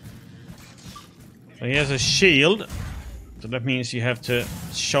 So he has a shield. So that means you have to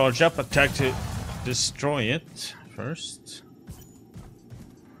charge up attack to destroy it first.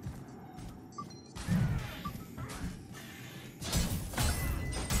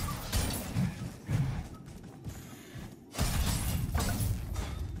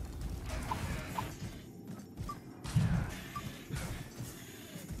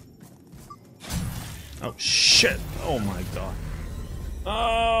 Oh shit! Oh my god.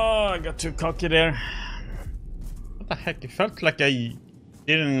 Oh, I got too cocky there. What the heck? It felt like I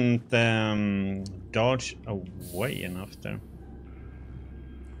didn't dodge away enough there.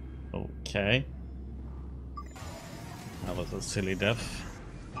 Okay. That was a silly death.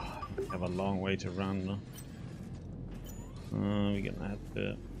 We have a long way to run now. We're gonna have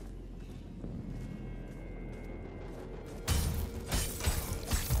to...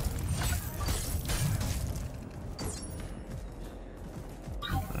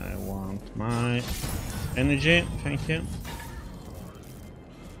 I want my energy, thank you.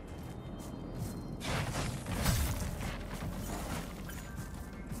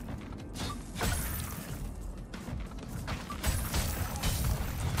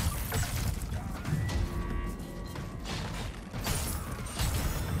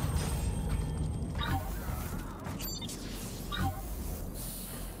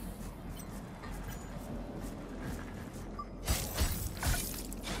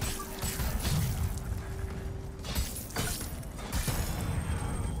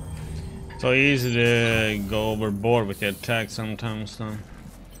 So easy to go overboard with the attack sometimes though.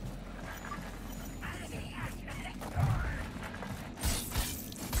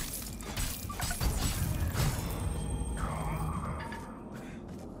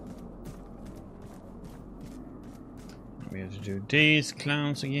 We have to do these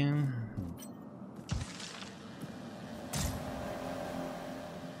clowns again.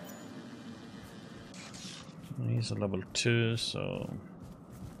 He's a level 2, so...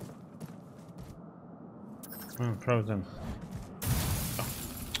 Oh, probably then. Oh.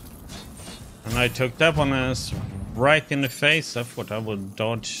 And I took that one as right in the face. I thought I would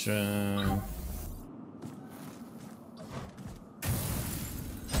dodge...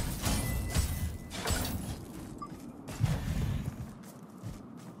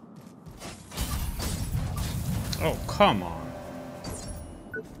 Oh, come on.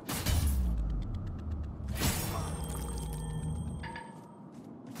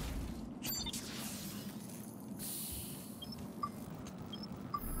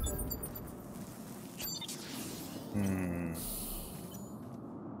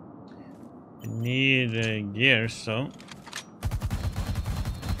 Need a gear, so...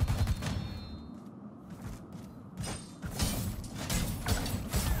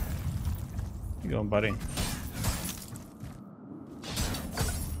 You go, buddy.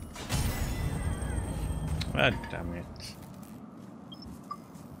 God damn it.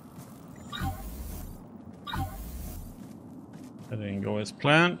 That didn't go as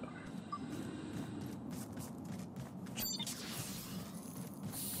planned.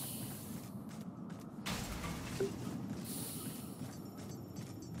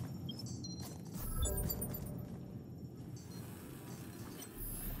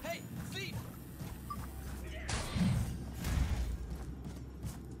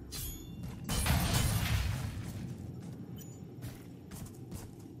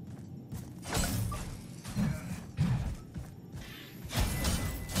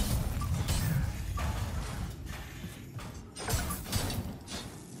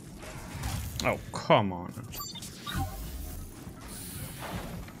 Oh, come on.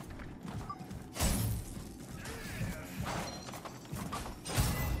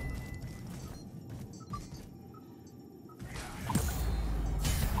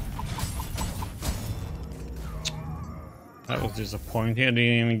 That was disappointing. I didn't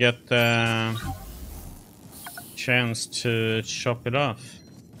even get the chance to chop it off.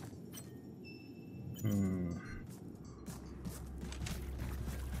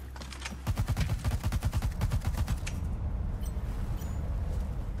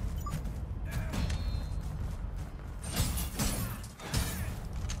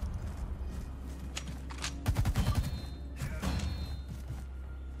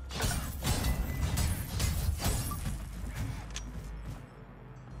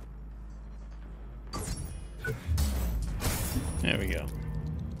 There we go.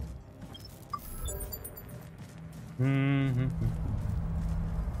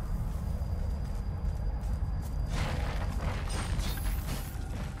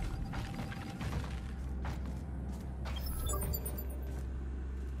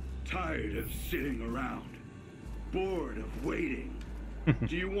 Tired of sitting around, bored of waiting.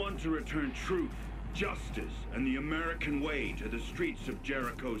 Do you want to return truth, justice, and the American way to the streets of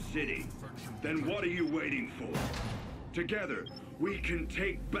Jericho City? Then what are you waiting for? Together, we can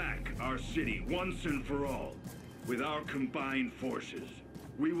take back our city once and for all. With our combined forces,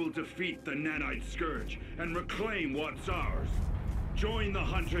 we will defeat the Nanite Scourge and reclaim what's ours. Join the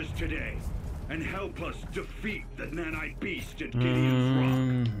Hunters today and help us defeat the Nanite Beast at Gideon's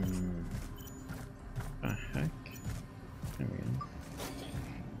Rock. The heck? There we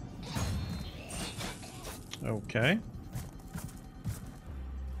go. Okay.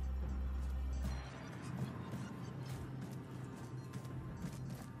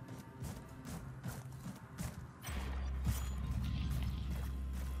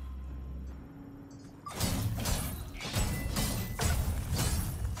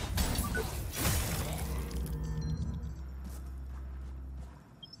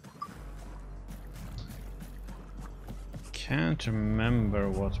 Can't remember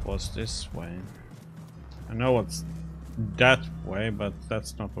what was this way. I know it's that way, but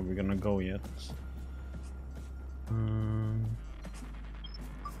that's not where we're gonna go yet.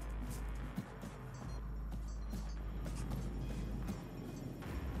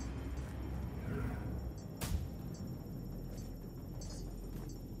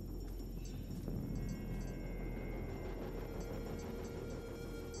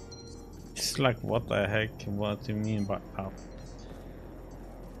 It's like, what the heck? What do you mean by up?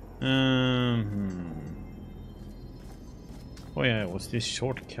 Oh yeah, it was this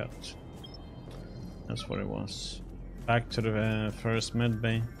shortcut. That's what it was. Back to the first med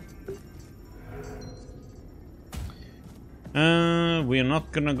bay. We are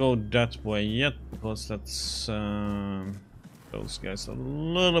not gonna go that way yet because that's those guys are a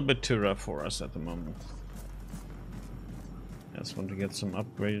little bit too rough for us at the moment. I just want to get some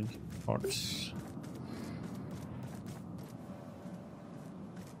upgraded parts.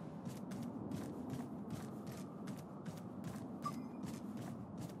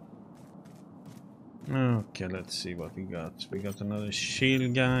 Okay, let's see what we got. We got another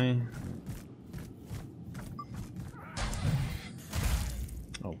shield guy.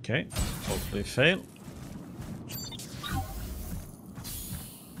 Okay, hopefully fail.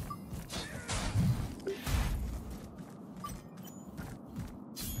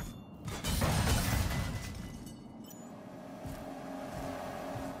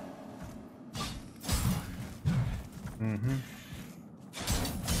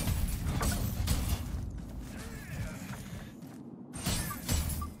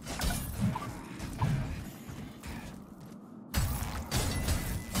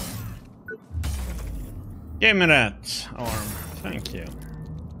 Give me that arm, thank you.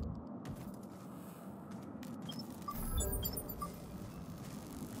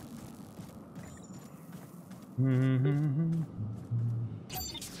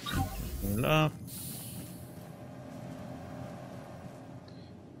 Pull up.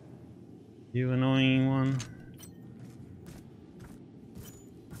 You annoying one.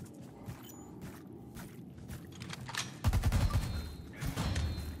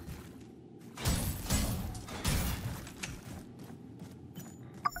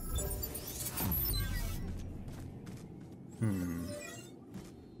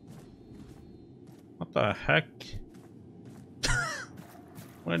 What the heck?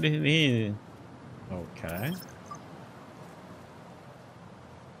 Where did he? Okay.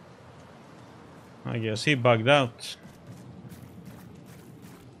 I guess he bugged out.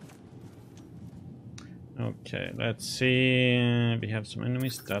 Okay, let's see. We have some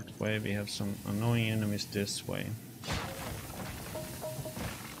enemies that way. We have some annoying enemies this way.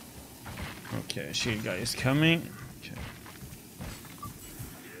 Okay, shield guy is coming. Okay.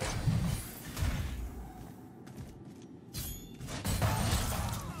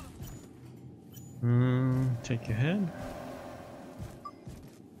 Take your head.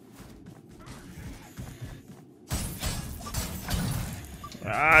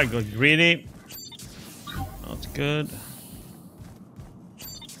 Ah, I got greedy. Not good.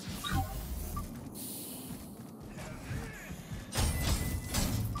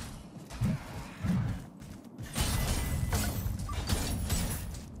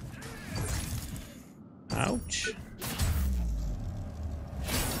 Ouch.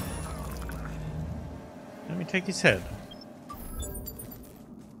 Let me take his head.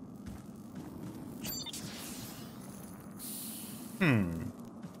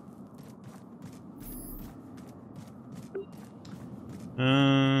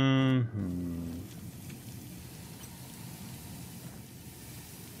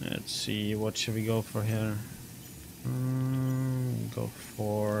 Let's see, what should we go for here? Go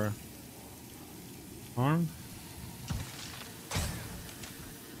for arm.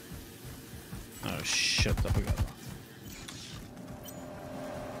 Oh shit, I forgot.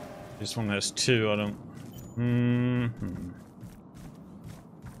 This one has two of them.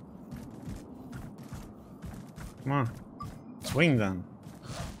 Come on, swing then.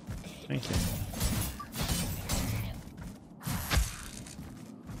 Thank you.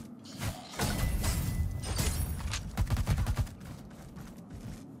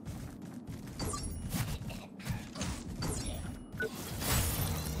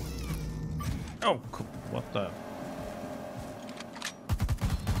 Oh, cool. What the?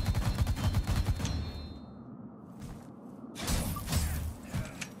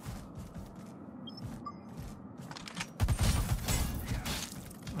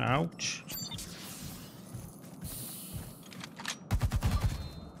 Ouch.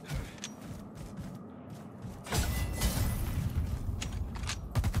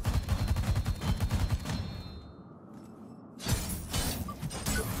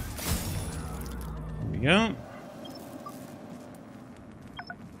 Here we go.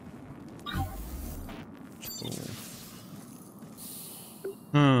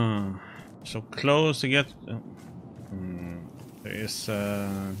 So close to get.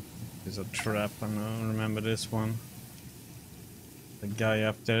 There's a trap. I don't remember this one. The guy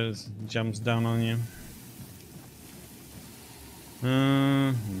up there jumps down on you.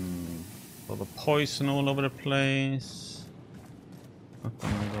 So the poison all over the place. Not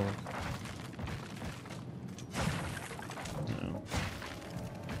gonna go. No.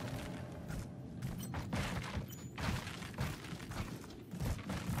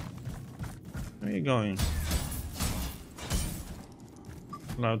 Where are you going?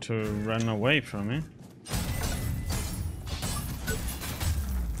 Allowed to run away from me.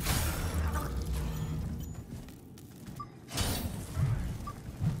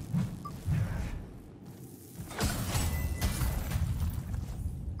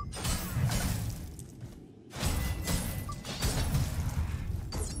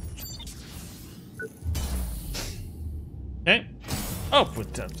 Up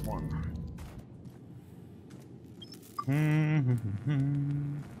with that one. I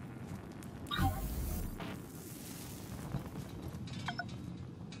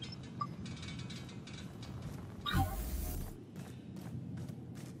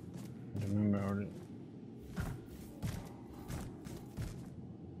remember already.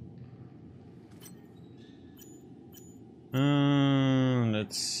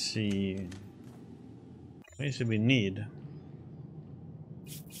 Let's see. What is it we need?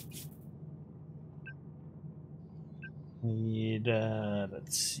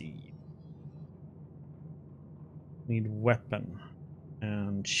 Let's see. Need weapon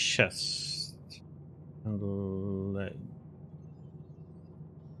and chest and leg.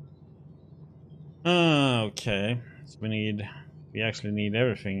 Okay. So we actually need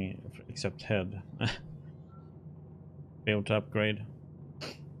everything except head. Be able to upgrade.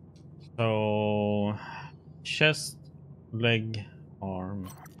 So chest, leg, arm,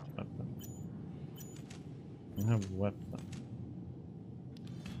 weapon. I don't have a weapon.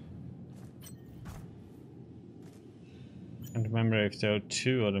 I can't remember if there are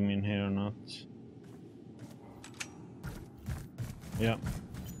two of them in here or not. Yeah.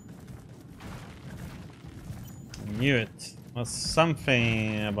 I knew it. Was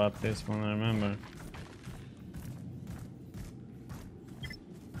something about this one, I remember.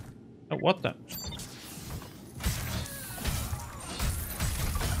 Oh, what the?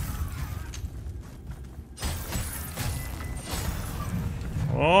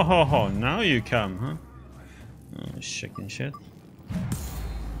 Oh, ho, ho. Now you come, huh? Oh, chicken shit.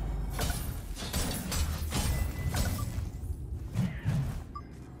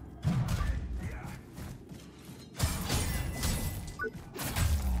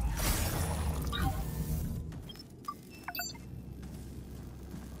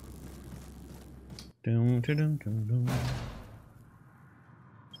 Dum, dum, dum, dum.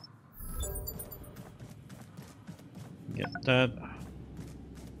 Get that.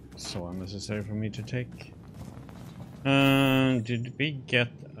 So unnecessary for me to take. Did we get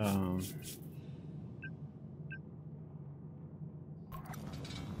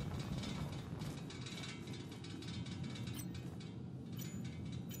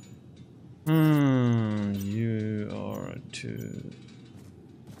you are too.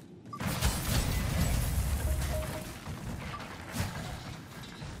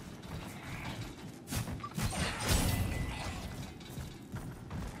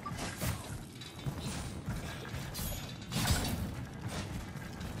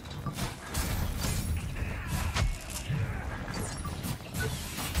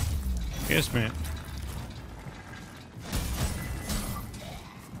 Excuse me.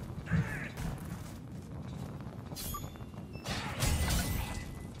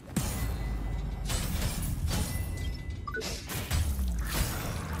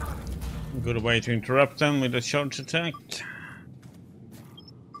 Good way to interrupt them with a charge attack.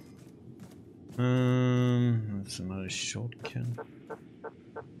 That's another shortcut.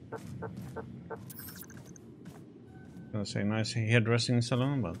 I was say nice hairdressing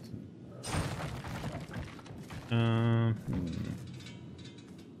salon, but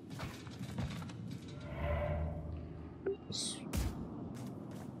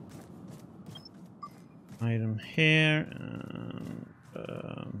item here.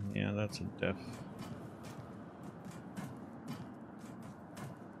 Yeah, that's a def.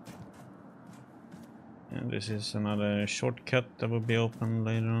 And this is another shortcut that will be open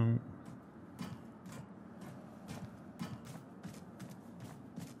later on.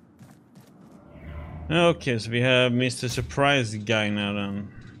 Okay, so we have Mr. Surprise guy now then.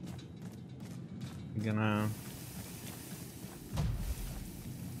 We're gonna...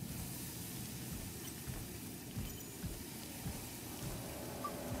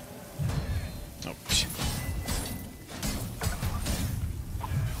 Ouch.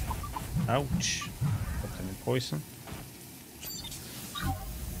 Ouch. Got any poison?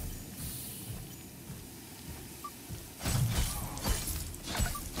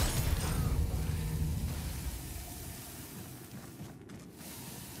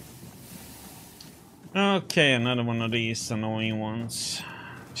 Okay, another one of these annoying ones.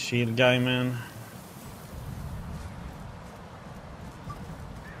 Shield guy, man.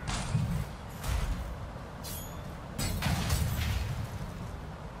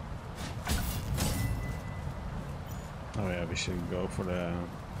 Oh yeah, we should go for the...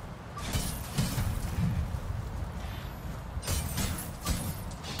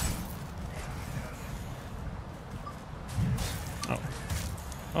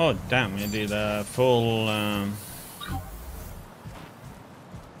 Oh damn, he did a full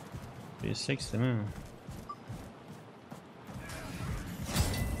 360 man.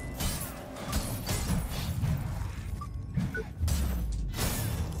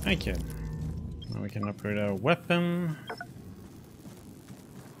 Thank you. Now we can upgrade our weapon.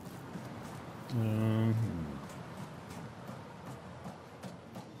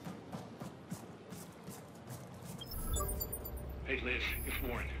 Hey Liz, it's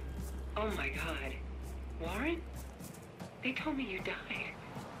Warren. Oh my god. Warren? They told me you died.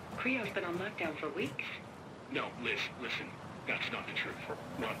 Creo's been on lockdown for weeks. No, Liz, listen. That's not the truth.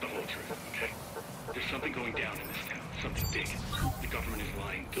 Not the whole truth, okay? There's something going down in this town. Something big. The government is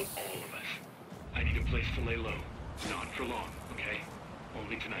lying to all of us. I need a place to lay low. Not for long, okay?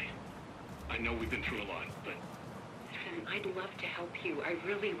 Only tonight. I know we've been through a lot, but... Listen, I'd love to help you. I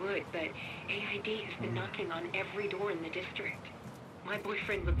really would, but AID has been knocking on every door in the district. My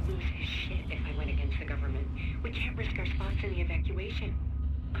boyfriend would lose his shit if I went against the government. We can't risk our spots in the evacuation.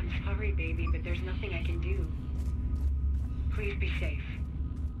 I'm sorry, baby, but there's nothing I can do. Please be safe.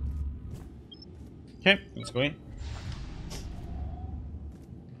 Okay, let's go in.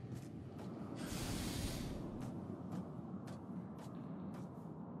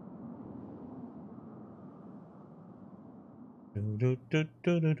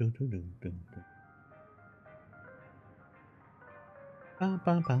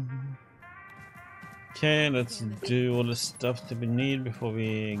 Okay, let's do all the stuff that we need before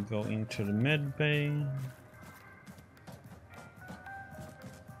we go into the med bay.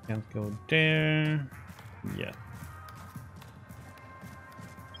 Can't go there yet.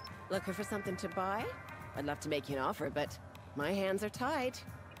 Looking for something to buy? I'd love to make you an offer, but my hands are tied.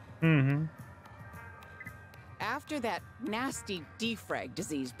 Mm-hmm. After that nasty defrag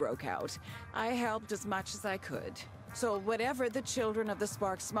disease broke out, I helped as much as I could. Sold whatever the children of the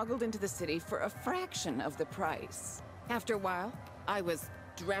Spark smuggled into the city for a fraction of the price. After a while, I was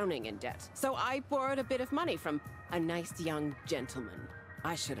drowning in debt, so I borrowed a bit of money from a nice young gentleman.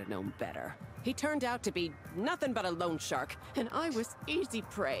 I should have known better. He turned out to be nothing but a loan shark, and I was easy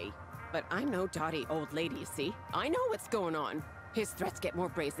prey. But I'm no dotty old lady, you see? I know what's going on. His threats get more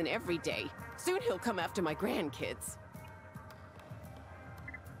brazen every day. Soon he'll come after my grandkids.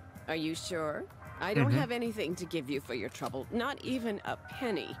 Are you sure? I don't have anything to give you for your trouble, not even a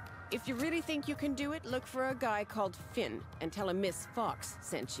penny. If you really think you can do it, look for a guy called Finn and tell him Miss Fox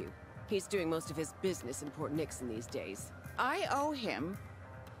sent you. He's doing most of his business in Port Nixon these days. I owe him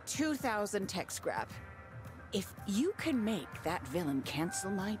 2,000 tech scrap. If you can make that villain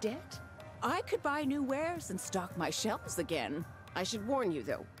cancel my debt, I could buy new wares and stock my shelves again. I should warn you,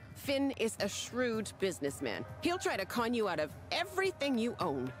 though. Finn is a shrewd businessman. He'll try to con you out of everything you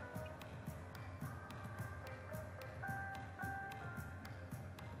own.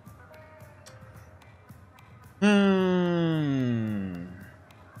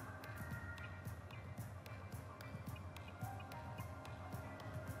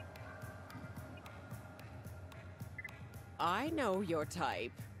 I know your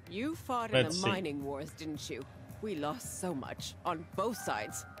type. You fought in the mining wars, didn't you? We lost so much, on both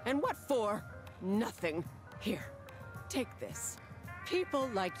sides. And what for? Nothing. Here, take this. People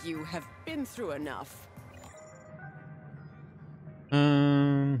like you have been through enough.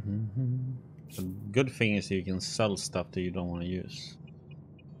 The good thing is you can sell stuff that you don't want to use.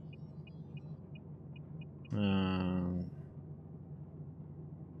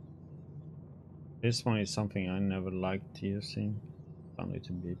 This one is something I never liked using. Found it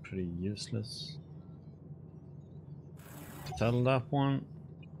to be pretty useless. Sell that one.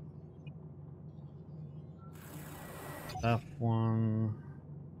 That one.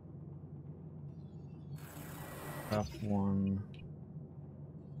 That one.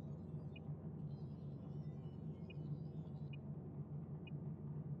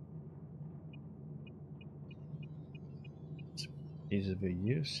 Easy to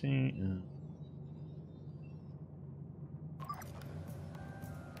using.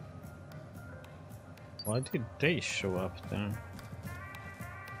 Why did they show up there?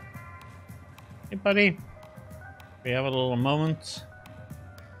 Hey buddy, we have a little moment.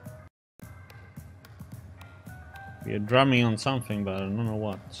 We are drumming on something, but I don't know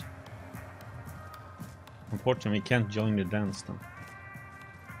what. Unfortunately, we can't join the dance now.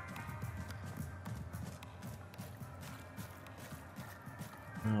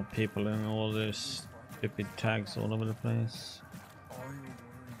 Oh, people in all these stupid tags all over the place.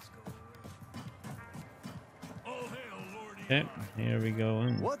 Okay, here we go.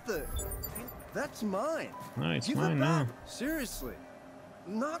 What the? That's mine. No, it's mine now. Seriously,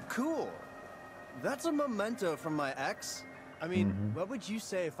 not cool. That's a memento from my ex. I mean, what would you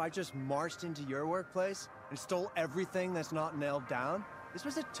say if I just marched into your workplace and stole everything that's not nailed down? This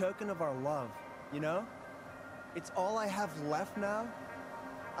was a token of our love, you know? It's all I have left now.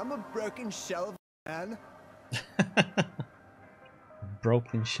 I'm a broken shell of a man.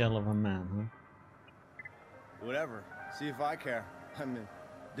 broken shell of a man, huh? Whatever. See if I care. I mean,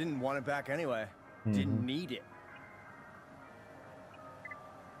 didn't want it back anyway. Didn't need it.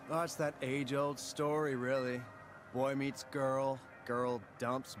 Oh, it's that age-old story, really. Boy meets girl, girl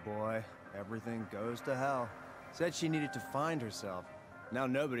dumps boy. Everything goes to hell. Said she needed to find herself. Now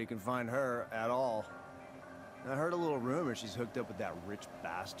nobody can find her at all. I heard a little rumor she's hooked up with that rich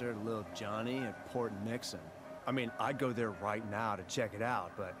bastard, little Johnny, at Port Nixon. I mean, I'd go there right now to check it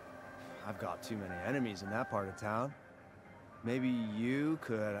out, but I've got too many enemies in that part of town. Maybe you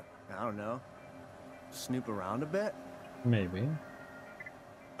could, I don't know, snoop around a bit? Maybe.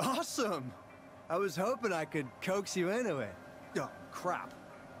 Awesome! I was hoping I could coax you into it. Oh, crap.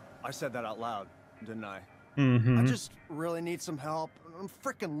 I said that out loud, didn't I? I just really need some help. I'm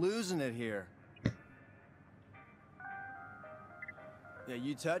freaking losing it here. Yeah,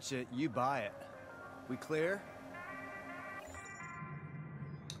 you touch it, you buy it. We clear?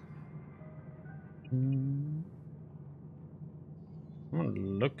 Well, it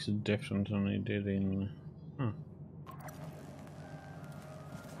looks different than it did in... Huh.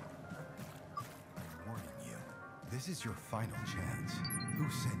 I'm warning you. This is your final chance. Who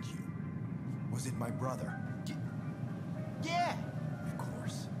sent you? Was it my brother? Yeah! Of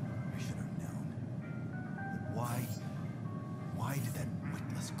course. I should have known. But why did that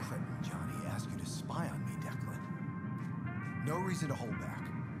witless cretin Johnny ask you to spy on me, Declan? No reason to hold back.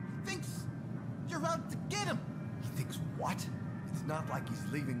 Thinks you're out to get him! He thinks what? It's not like he's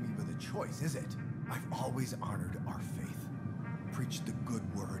leaving me with a choice, is it? I've always honored our faith, preached the good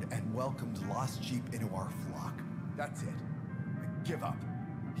word, and welcomed lost sheep into our flock. That's it. I give up.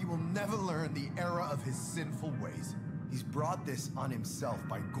 He will never learn the error of his sinful ways. He's brought this on himself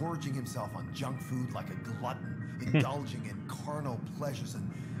by gorging himself on junk food like a glutton, indulging in carnal pleasures and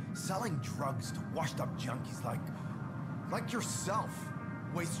selling drugs to washed-up junkies like yourself.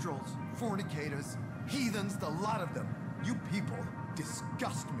 Wastrels, fornicators, heathens, the lot of them. You people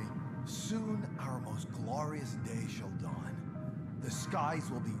disgust me. Soon our most glorious day shall dawn. The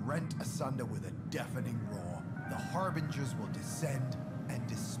skies will be rent asunder with a deafening roar. The harbingers will descend and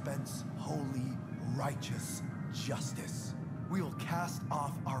dispense holy, righteous justice. We will cast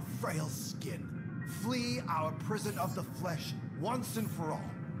off our frail skin, flee our prison of the flesh once and for all.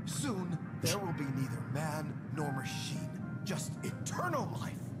 Soon there will be neither man nor machine, just eternal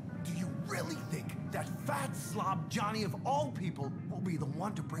life. Do you really think that fat slob Johnny of all people will be the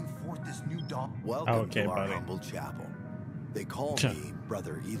one to bring forth this new dawn? Welcome to our humble chapel. They call me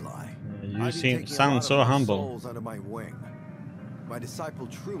Brother Eli. You sound so humble. Souls under my wing. My disciple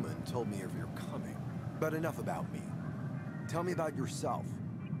Truman told me of your coming. But enough about me. Tell me about yourself.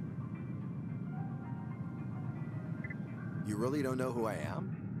 You really don't know who I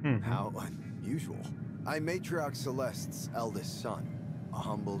am? How unusual. I'm Matriarch Celeste's eldest son. A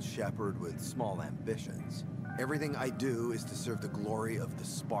humble shepherd with small ambitions. Everything I do is to serve the glory of the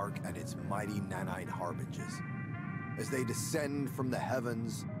Spark and its mighty nanite harbingers. As they descend from the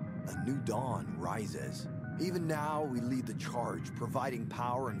heavens, a new dawn rises. Even now, we lead the charge, providing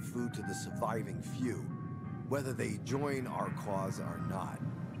power and food to the surviving few, whether they join our cause or not.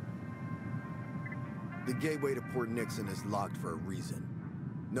 The gateway to Port Nixon is locked for a reason.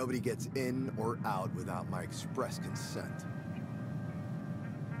 Nobody gets in or out without my express consent.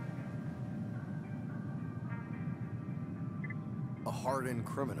 A hardened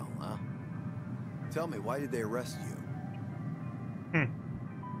criminal, huh? Tell me, why did they arrest you?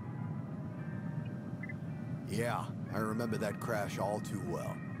 Yeah, I remember that crash all too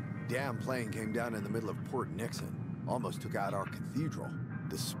well. Damn plane came down in the middle of Port Nixon. Almost took out our cathedral.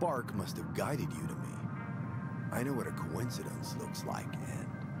 The Spark must have guided you to me. I know what a coincidence looks like, and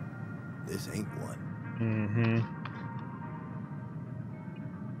this ain't one.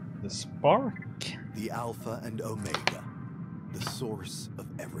 The Spark? The Alpha and Omega. The source of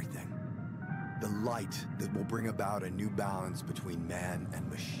everything. The light that will bring about a new balance between man and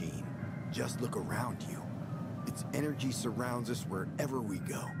machine. Just look around you. Its energy surrounds us wherever we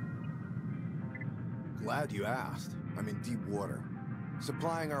go. Glad you asked. I'm in deep water.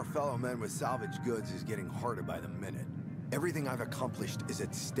 Supplying our fellow men with salvage goods is getting harder by the minute. Everything I've accomplished is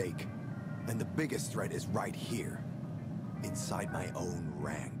at stake. And the biggest threat is right here. Inside my own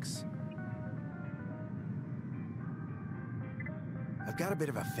ranks. I've got a bit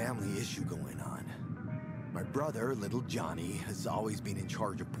of a family issue going on. My brother, little Johnny, has always been in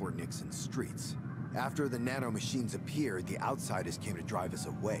charge of Port Nixon's streets. After the nanomachines appeared, the outsiders came to drive us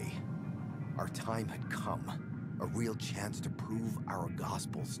away. Our time had come. A real chance to prove our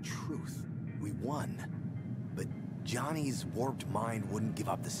gospel's truth. We won. But Johnny's warped mind wouldn't give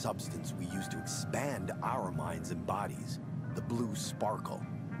up the substance we used to expand our minds and bodies. the blue sparkle.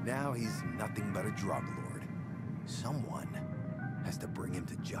 Now he's nothing but a drug lord. Someone has to bring him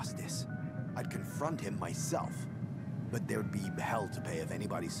to justice. I'd confront him myself, but there'd be hell to pay if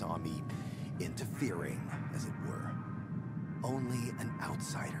anybody saw me interfering, as it were. Only an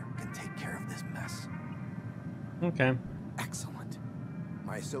outsider can take care of this mess. Okay. Excellent.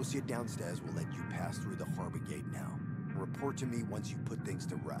 My associate downstairs will let you pass through the harbor gate now. Report to me once you put things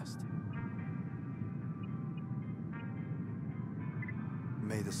to rest.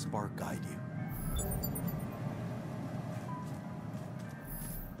 May the spark guide you.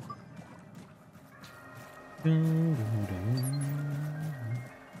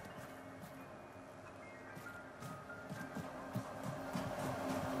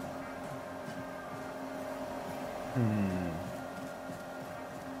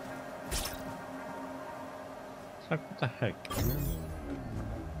 What the heck?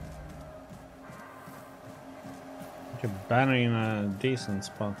 You're banning in a decent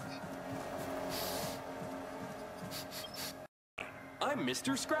spot. I'm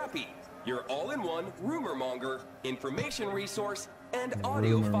Mr. Scrappy, your all-in-one rumor monger, information resource, and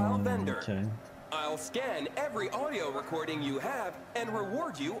audiophile vendor. Okay. I'll scan every audio recording you have and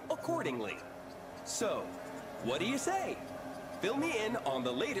reward you accordingly. So, what do you say? Fill me in on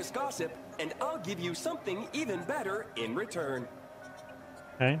the latest gossip, and I'll give you something even better in return.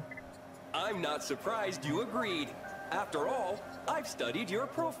 Okay. I'm not surprised you agreed. After all, I've studied your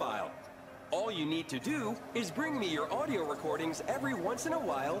profile. All you need to do is bring me your audio recordings every once in a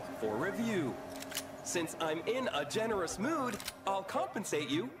while for review. Since I'm in a generous mood, I'll compensate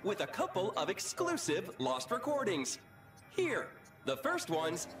you with a couple of exclusive lost recordings. Here, the first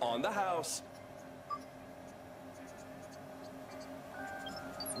one's on the house.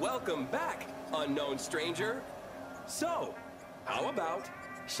 Welcome back, unknown stranger. So, how about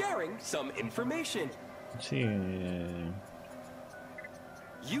sharing some information?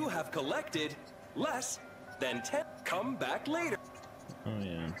 You have collected less than 10. Come back later. Oh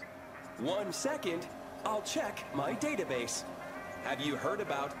yeah. 1 second, I'll check my database. Have you heard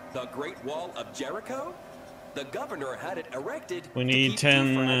about the Great Wall of Jericho? The governor had it erected. We need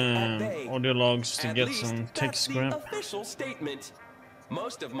 10 audio logs to get some tech scrap. That's the official statement.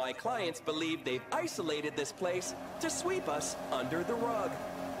 Most of my clients believe they've isolated this place to sweep us under the rug.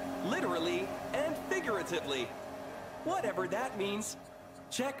 Literally and figuratively. Whatever that means.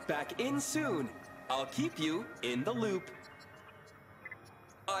 Check back in soon. I'll keep you in the loop.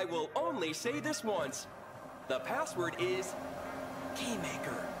 I will only say this once. The password is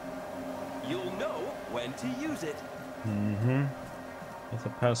Keymaker. You'll know when to use it. Mm-hmm. That's a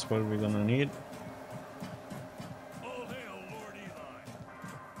password we're gonna need. All hail, Lord Eli.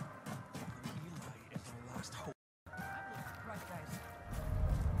 Eli is our last hope.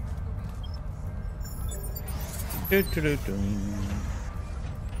 Do-do-do-do.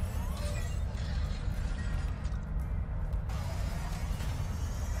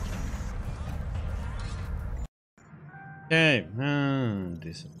 Okay,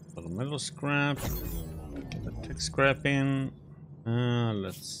 this is metal scrap. Get the tech scrap in.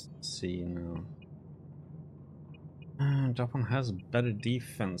 Let's see now. That one has better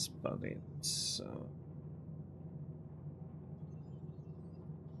defense, but it's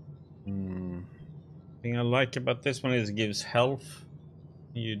thing I like about this one is it gives health.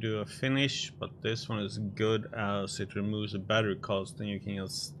 You do a finish, but this one is good as it removes the battery cost, and you can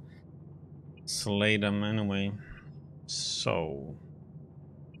just slay them anyway. So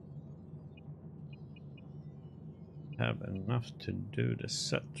have enough to do the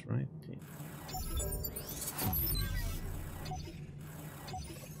set, right?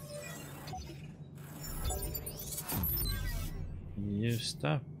 Use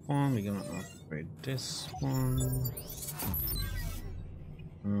that one. We're gonna upgrade this one.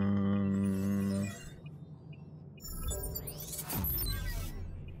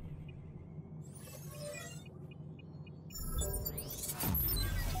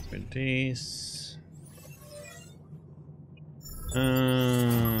 With these.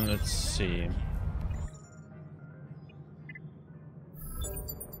 Let's see.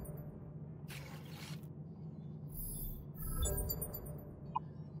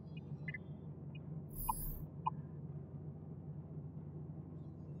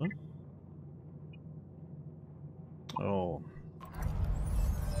 Oh.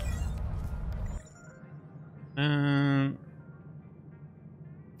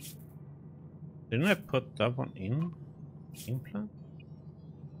 Didn't I put that one in? Implant?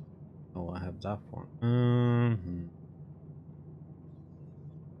 Oh, I have that one.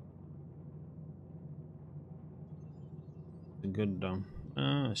 Good dumb.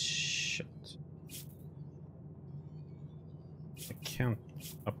 Ah, shit. can't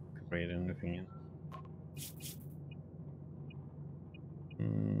upgrade anything yet.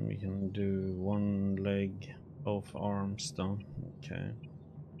 We can do one leg, both arms though. Okay.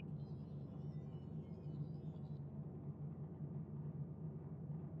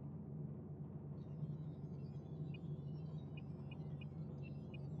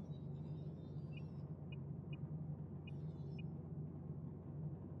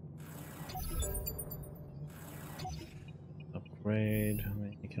 Upgrade. I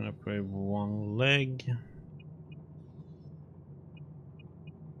mean, you can upgrade one leg.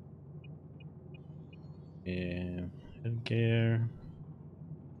 Yeah, headgear.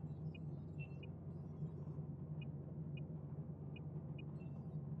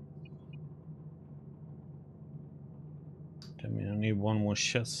 I mean, I need one more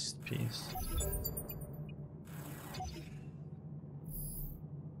chest piece.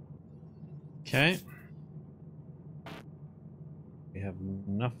 Okay. We have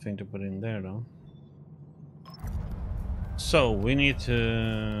nothing to put in there though. So we need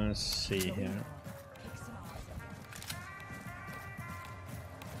to see here.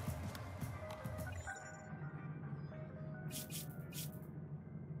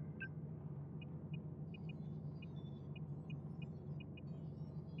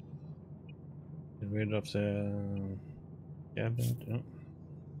 Get rid of the cabin. Oh.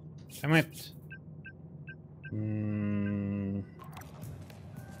 Damn it.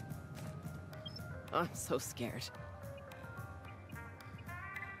 I'm so scared.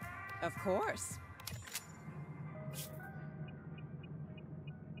 Of course.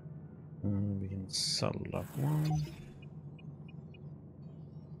 We can sell that one.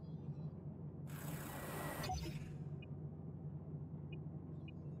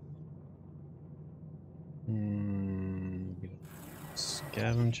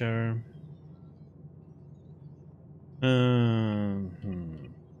 Scavenger. I'll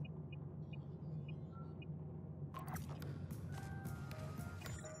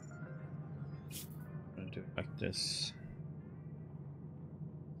do it like this.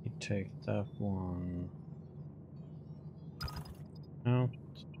 You take that one out.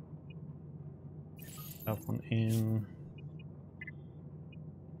 That one in.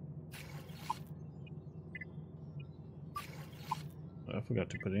 I forgot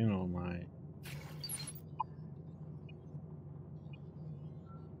to put in all my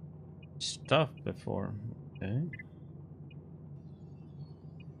stuff before. Okay.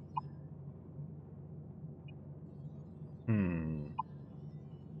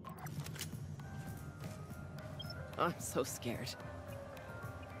 I'm so scared.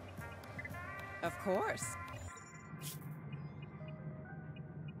 Of course.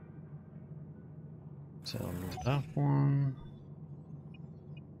 Sell that one.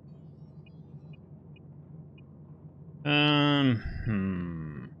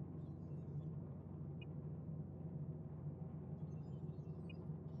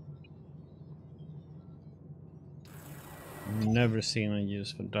 Never seen a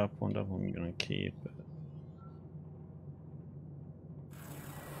use for that one. That one I'm gonna keep.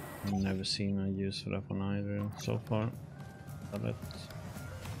 Never seen a use for that one either so far.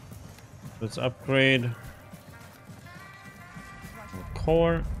 Let's upgrade our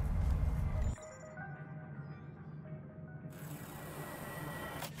core.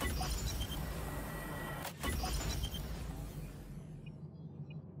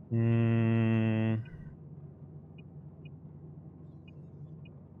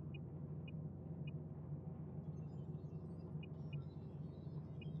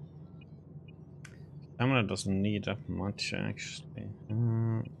 Stamina doesn't need that much actually.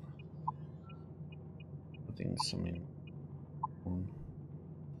 Put in some in.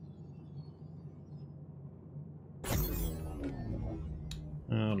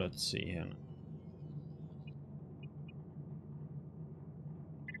 Let's see here.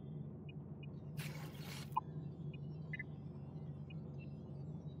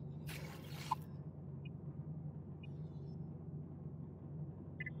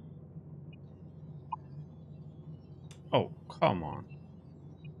 Oh, come on.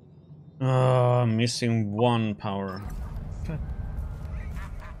 Missing one power.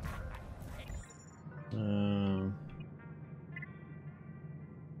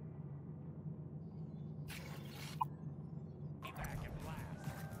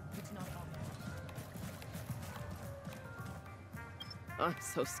 I'm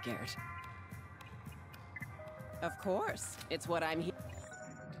so scared. Of course. It's what I'm here.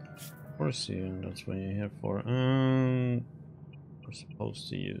 Of course, yeah, that's what you're here for. We're supposed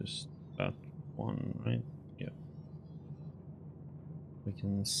to use that one, right? Yeah. We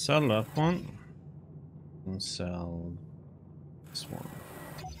can sell that one. We can sell This one.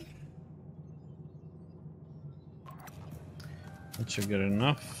 That should get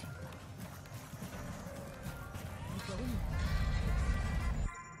enough.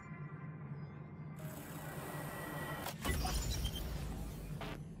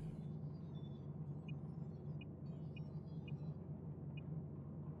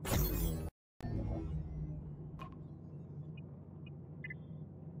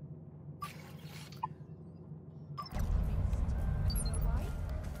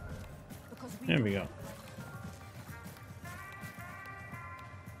 There we go.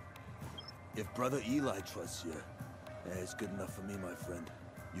 If Brother Eli trusts you, it's good enough for me, my friend.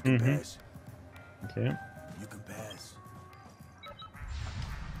 You can pass. Okay. You can pass.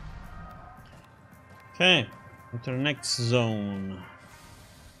 Okay. To the next zone.